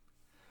Germany.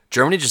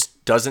 Germany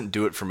just doesn't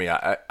do it for me.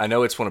 I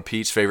know it's one of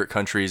Pete's favorite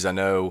countries. I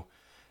know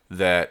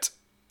that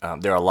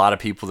there are a lot of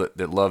people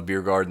that love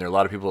beer garden. There are a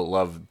lot of people that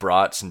love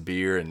brats and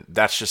beer, and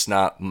that's just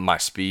not my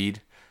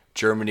speed.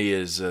 Germany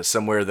is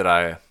somewhere that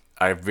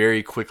I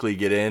very quickly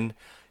get in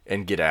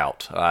and get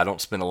out. I don't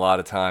spend a lot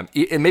of time.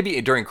 And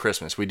maybe during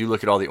Christmas, we do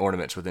look at all the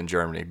ornaments within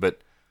Germany, but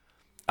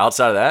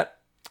outside of that,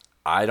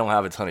 I don't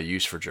have a ton of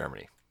use for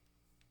Germany.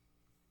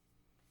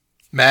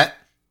 Matt?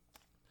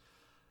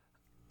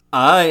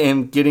 I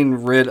am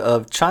getting rid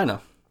of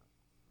China.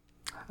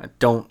 I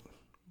don't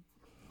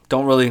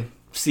really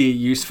see a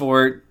use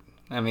for it.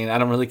 I mean, I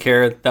don't really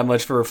care that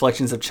much for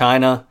reflections of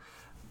China.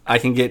 I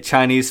can get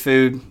Chinese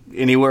food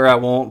anywhere I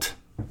want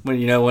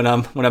when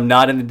I'm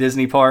not in the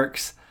Disney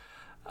parks.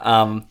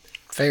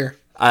 Fair.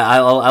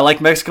 I like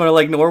Mexico and I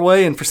like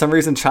Norway, and for some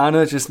reason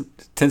China just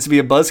tends to be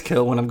a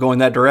buzzkill when I'm going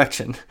that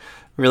direction.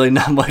 Really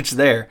not much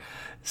there.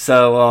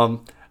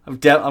 So I'm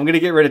going to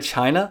get rid of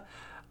China.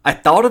 I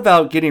thought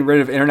about getting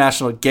rid of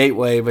International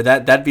Gateway, but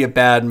that'd be a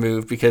bad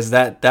move because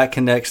that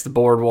connects the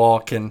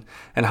boardwalk and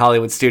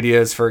Hollywood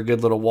Studios for a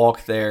good little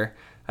walk there.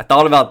 I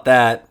thought about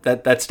that.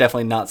 That's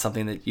definitely not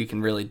something that you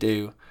can really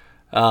do.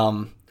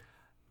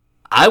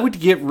 I would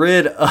get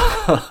rid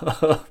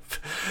of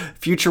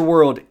Future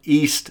World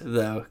East,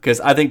 though, because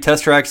I think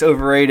Test Track's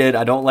overrated.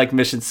 I don't like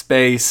Mission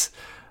Space.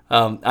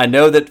 I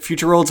know that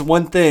Future World's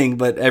one thing,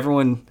 but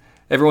everyone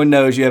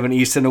knows you have an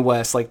East and a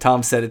West. Like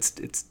Tom said,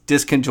 it's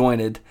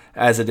disconjointed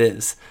as it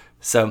is.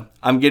 So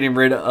I'm getting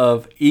rid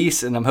of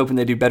East, and I'm hoping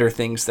they do better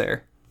things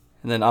there.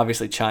 And then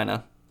obviously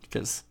China,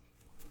 because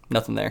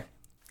nothing there.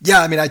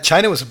 Yeah, I mean,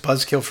 China was a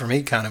buzzkill for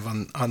me kind of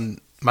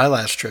on my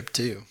last trip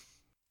too.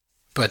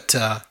 But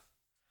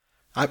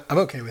I'm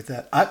okay with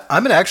that.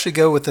 I'm going to actually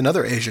go with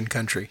another Asian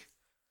country.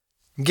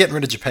 I'm getting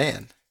rid of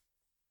Japan.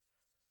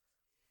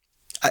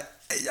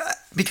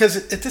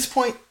 Because at this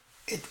point,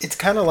 it's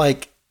kind of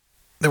like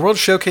the World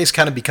Showcase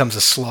kind of becomes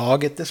a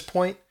slog at this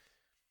point.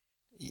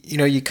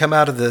 You come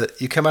out of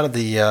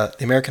the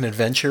American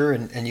Adventure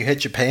and you hit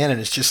Japan,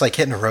 and it's just like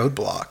hitting a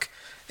roadblock.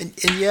 And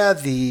yeah,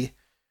 the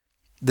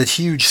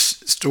huge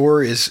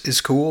store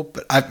is cool,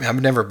 but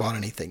I've never bought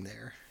anything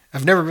there.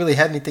 I've never really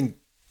had anything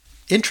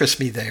interest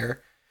me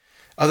there,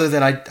 other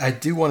than I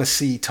do want to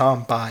see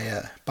Tom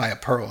buy a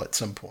pearl at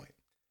some point.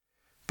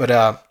 But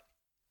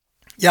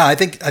yeah, I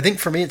think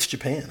for me it's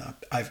Japan.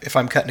 If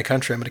I'm cutting a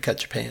country, I'm going to cut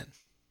Japan.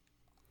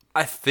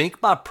 I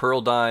think my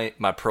pearl buying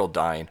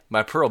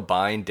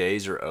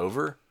days are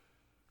over.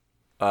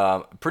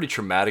 Pretty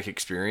traumatic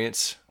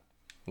experience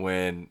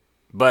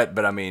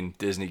but I mean,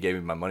 Disney gave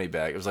me my money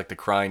back. It was like the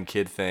crying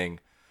kid thing.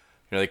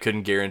 They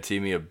couldn't guarantee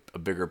me a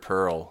bigger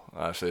pearl,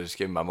 so they just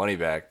gave me my money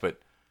back. But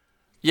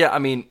yeah, I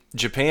mean,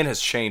 Japan has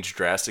changed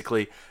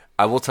drastically.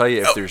 I will tell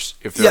you, if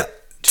there are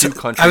 2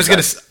 countries I was going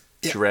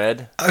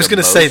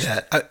to say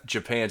that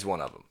Japan's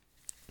one of them.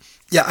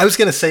 Yeah, I was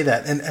going to say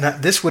that,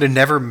 and this would have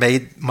never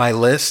made my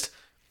list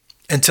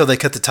until they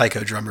cut the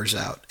taiko drummers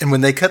out. And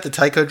when they cut the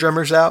taiko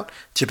drummers out,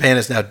 Japan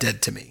is now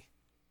dead to me.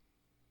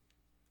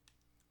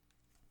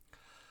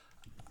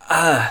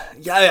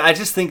 Yeah, I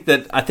just think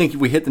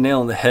we hit the nail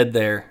on the head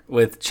there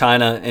with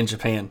China and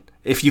Japan.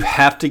 If you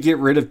have to get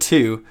rid of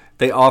 2,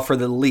 they offer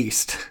the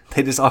least.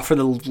 They just offer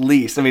the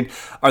least. I mean,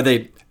 are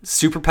they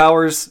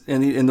superpowers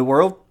in the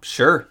world?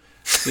 Sure.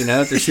 If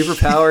they're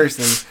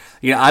superpowers,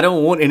 then I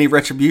don't want any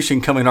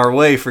retribution coming our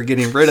way for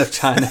getting rid of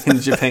China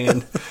and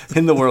Japan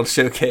in the World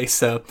Showcase.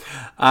 So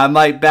I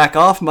might back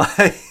off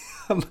my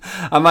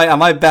I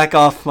might back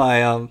off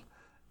my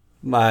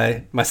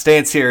my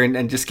stance here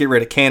and just get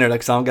rid of Canada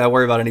because I don't got to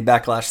worry about any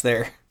backlash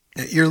there.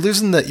 You're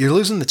losing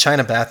the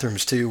China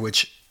bathrooms too,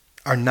 which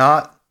they're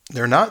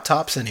not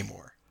tops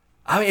anymore.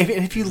 I mean,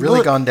 if you Really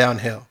look, gone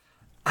downhill.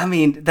 I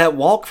mean, that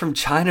walk from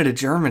China to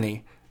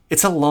Germany,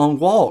 it's a long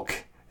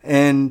walk.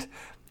 And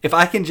if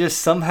I can just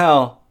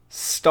somehow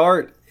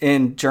start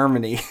in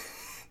Germany,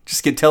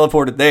 just get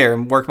teleported there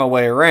and work my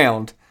way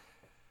around,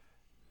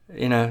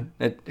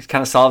 it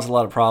kind of solves a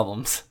lot of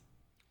problems.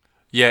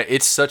 Yeah,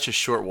 it's such a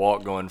short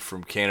walk going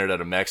from Canada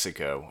to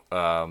Mexico.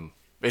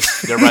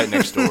 They're right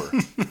next door.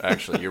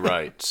 Actually, you're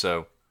right.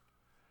 So,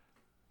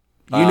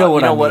 You know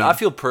what I mean. I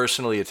feel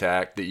personally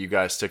attacked that you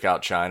guys took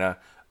out China.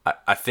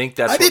 I think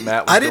that's what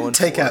Matt was I going didn't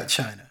take for. out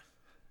China.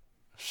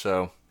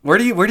 So Where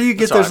do you get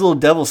That's those all right. little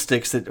devil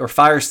sticks or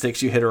fire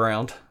sticks you hit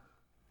around?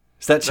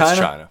 Is that China? that's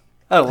China.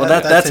 Oh well,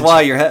 That's that's in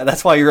why China.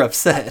 that's why you're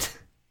upset.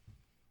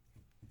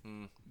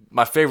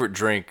 My favorite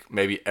drink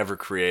maybe ever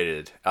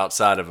created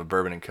outside of a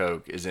bourbon and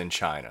Coke is in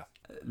China.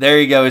 There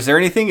you go. Is there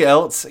anything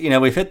else?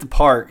 We've hit the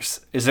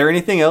parks. Is there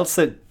anything else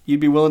that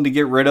you'd be willing to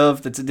get rid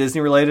of that's Disney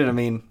related? I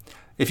mean,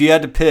 if you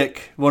had to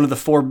pick one of the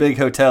 4 big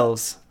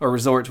hotels or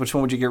resorts, which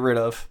one would you get rid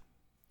of?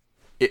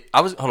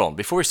 Hold on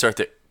before we start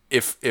that.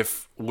 If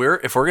we're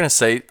gonna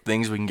say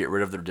things we can get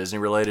rid of that are Disney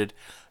related,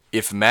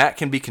 if Matt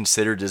can be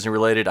considered Disney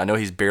related, I know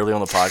he's barely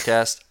on the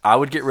podcast. I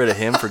would get rid of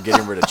him for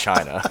getting rid of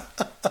China.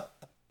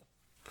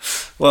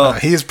 Well,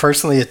 He is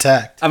personally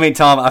attacked. I mean,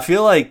 Tom, I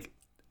feel like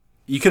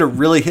you could have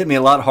really hit me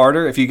a lot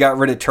harder if you got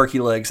rid of turkey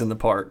legs in the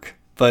park,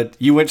 but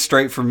you went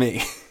straight for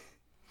me.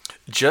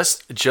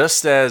 just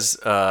as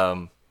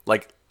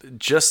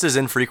just as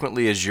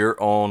infrequently as you're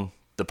on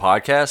the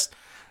podcast,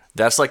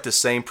 that's like the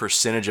same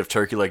percentage of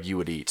turkey leg you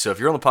would eat. So if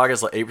you're on the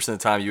podcast like 8% of the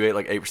time, you ate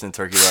like 8%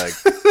 turkey leg.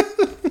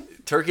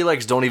 Turkey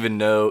legs don't even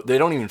know. They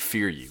don't even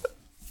fear you.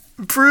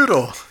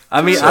 Brutal.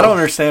 I mean, I don't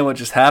understand what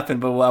just happened,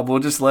 but we'll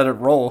just let it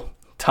roll.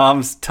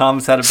 Tom's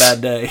had a bad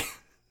day.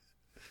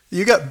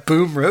 You got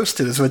boom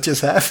roasted is what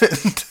just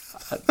happened.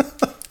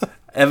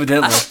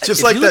 Evidently. Just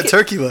If like you that look at-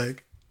 turkey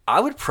leg. I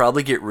would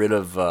probably get rid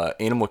of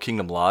Animal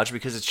Kingdom Lodge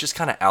because it's just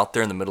kind of out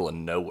there in the middle of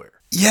nowhere.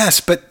 Yes,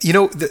 but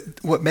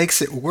what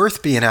makes it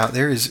worth being out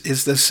there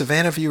is the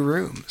Savannah View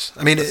rooms.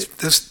 I mean,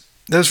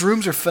 those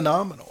rooms are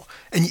phenomenal,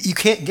 and you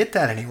can't get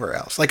that anywhere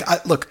else. Like, I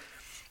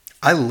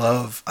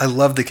love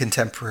the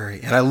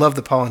Contemporary, and I love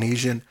the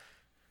Polynesian,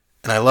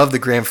 and I love the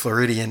Grand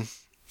Floridian,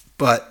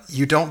 but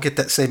you don't get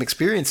that same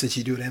experience that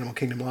you do at Animal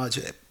Kingdom Lodge.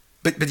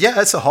 But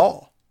yeah, it's a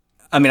haul.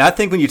 I mean, I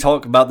think when you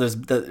talk about those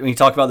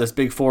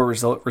big 4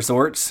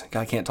 resorts, God,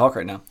 I can't talk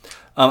right now.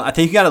 I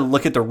think you got to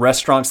look at the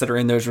restaurants that are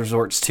in those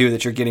resorts too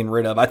that you're getting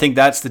rid of. I think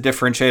that's the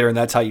differentiator, and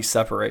that's how you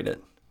separate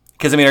it.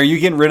 Because I mean, are you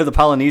getting rid of the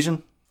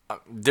Polynesian?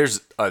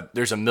 There's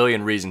a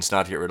million reasons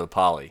not to get rid of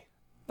Poly.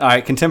 All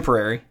right,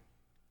 Contemporary.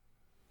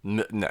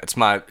 No,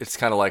 it's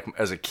kind of like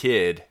as a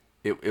kid,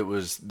 it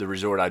was the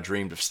resort I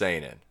dreamed of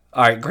staying in.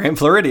 All right, Grand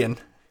Floridian.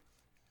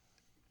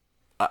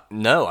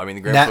 No, I mean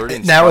the Grand Now-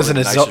 Floridian's now as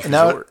probably an the adult- nicest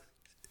now- resort.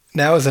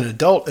 Now, as an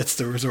adult, it's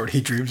the resort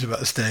he dreams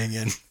about staying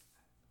in.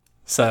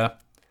 So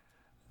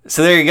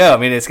there you go. I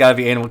mean, it's got to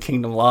be Animal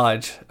Kingdom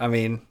Lodge. I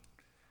mean,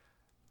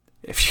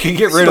 if you can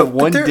get rid of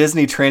one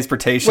Disney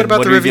transportation, What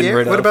about the are you getting Riviera?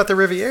 rid of? What about the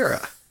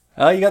Riviera?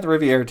 Oh, you got the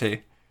Riviera too.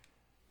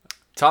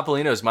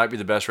 Topolino's might be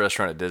the best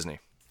restaurant at Disney,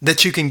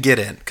 That you can get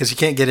in, because you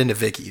can't get into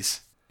Vicky's.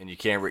 and you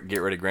can't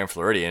get rid of Grand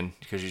Floridian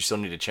because you still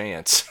need a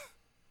chance.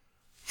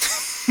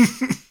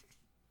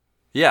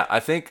 Yeah, I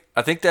think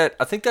that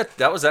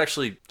was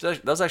actually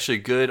a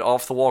good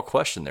off the wall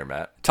question there,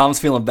 Matt. Tom's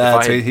feeling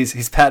bad, so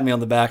he's patting me on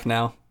the back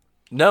now.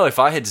 No, if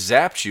I had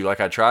zapped you like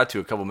I tried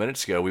to a couple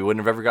minutes ago, we wouldn't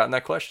have ever gotten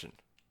that question.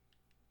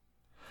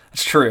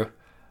 It's true. It's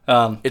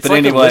But like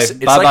anyway, it's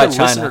bye like bye a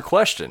listener China.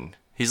 question.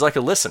 He's like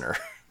a listener.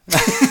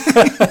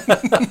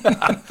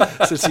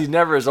 Since he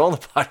never is on the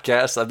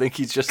podcast, I think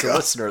he's just a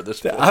listener at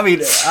this point. I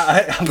mean,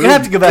 I'm gonna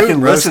have to go back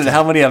and listen roasted. to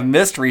how many I've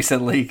missed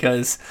recently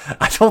because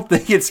I don't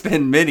think it's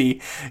been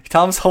many.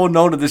 Tom's holding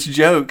on to this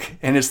joke,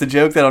 and it's the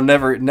joke that'll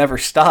never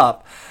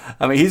stop.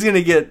 I mean,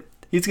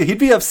 he'd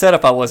be upset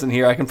if I wasn't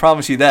here. I can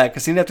promise you that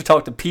because he'd have to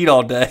talk to Pete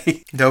all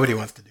day. Nobody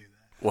wants to do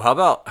that. Well,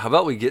 how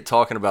about we get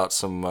talking about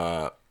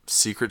some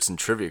secrets and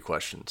trivia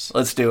questions?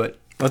 Let's do it.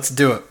 Let's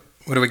do it.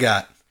 What do we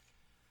got?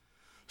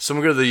 So I'm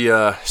going to go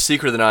to the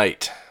secret of the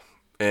night,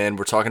 and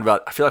we're talking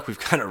about. I feel like we've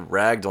kind of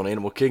ragged on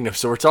Animal Kingdom,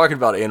 so we're talking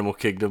about Animal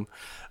Kingdom.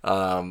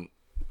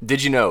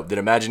 Did you know that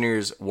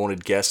Imagineers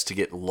wanted guests to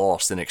get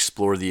lost and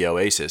explore the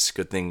Oasis?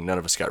 Good thing none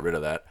of us got rid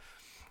of that.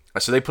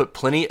 So they put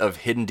plenty of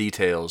hidden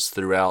details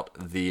throughout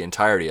the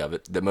entirety of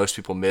it that most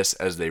people miss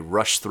as they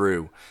rush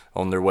through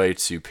on their way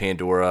to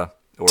Pandora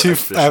or To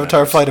Expedition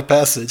Avatar Everest. Flight of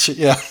Passage.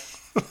 Yeah.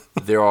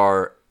 There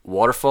are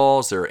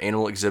waterfalls, there are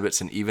animal exhibits,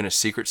 and even a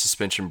secret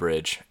suspension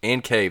bridge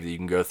and cave that you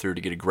can go through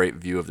to get a great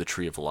view of the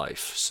Tree of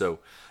Life. So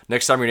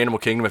next time you're in Animal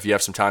Kingdom, if you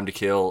have some time to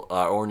kill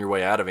or on your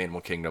way out of Animal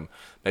Kingdom,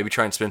 maybe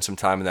try and spend some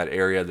time in that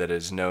area that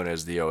is known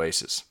as the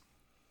Oasis.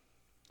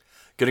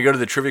 Going to go to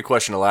the trivia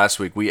question of last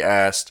week. We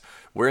asked,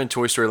 where in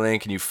Toy Story Land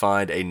can you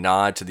find a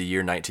nod to the year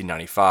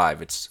 1995?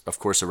 It's, of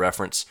course, a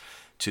reference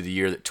to the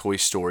year that Toy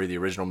Story, the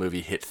original movie,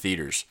 hit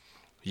theaters.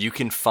 You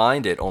can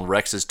find it on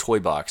Rex's Toy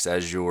Box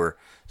as you're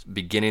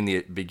beginning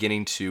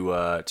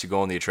to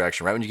go on the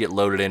attraction. Right when you get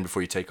loaded in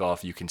before you take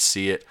off, you can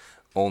see it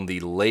on the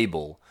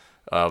label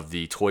of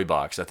the toy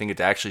box. I think it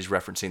actually is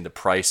referencing the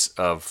price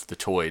of the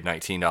toy,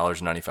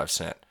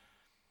 $19.95.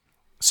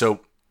 So,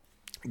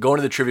 going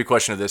to the trivia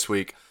question of this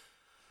week,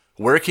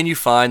 where can you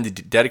find the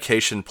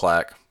dedication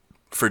plaque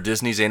for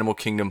Disney's Animal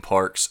Kingdom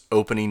Park's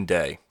opening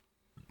day?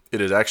 It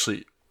is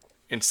actually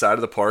inside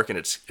of the park, and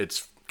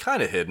it's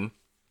kind of hidden.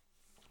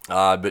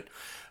 But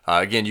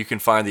again, you can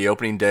find the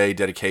opening day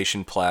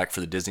dedication plaque for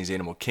the Disney's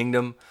Animal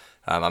Kingdom.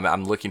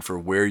 I'm looking for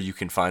where you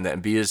can find that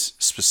and be as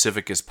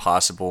specific as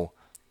possible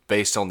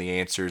based on the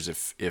answers.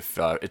 If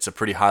it's a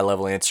pretty high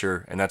level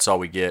answer and that's all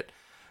we get,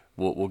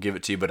 we'll give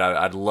it to you. But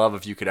I'd love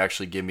if you could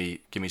actually give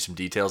me some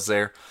details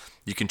there.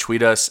 You can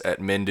tweet us at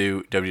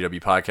Mendu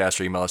WW Podcast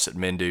or email us at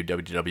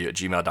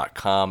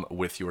mendowww@gmail.com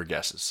with your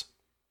guesses.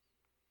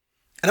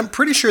 And I'm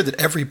pretty sure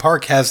that every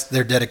park has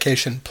their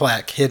dedication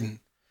plaque hidden.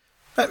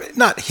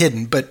 Not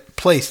hidden, but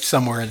placed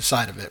somewhere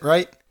inside of it,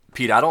 right?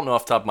 Pete, I don't know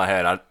off the top of my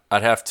head.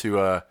 I'd have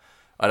to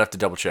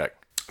double check.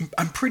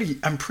 I'm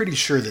pretty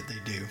sure that they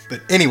do. But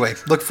anyway,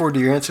 look forward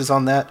to your answers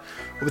on that.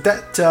 With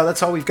that,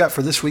 that's all we've got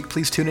for this week.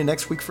 Please tune in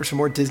next week for some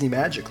more Disney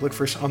magic. Look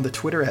for us on the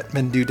Twitter at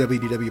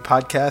MenduWDW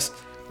Podcast.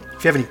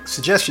 If you have any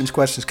suggestions,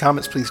 questions,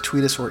 comments, please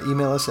tweet us or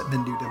email us at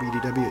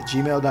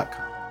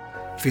mendowwdw@gmail.com.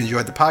 If you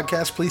enjoyed the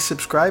podcast, please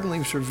subscribe and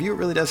leave us a review. It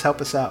really does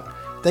help us out.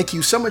 Thank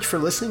you so much for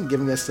listening and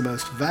giving us the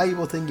most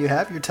valuable thing you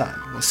have, your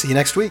time. We'll see you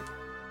next week.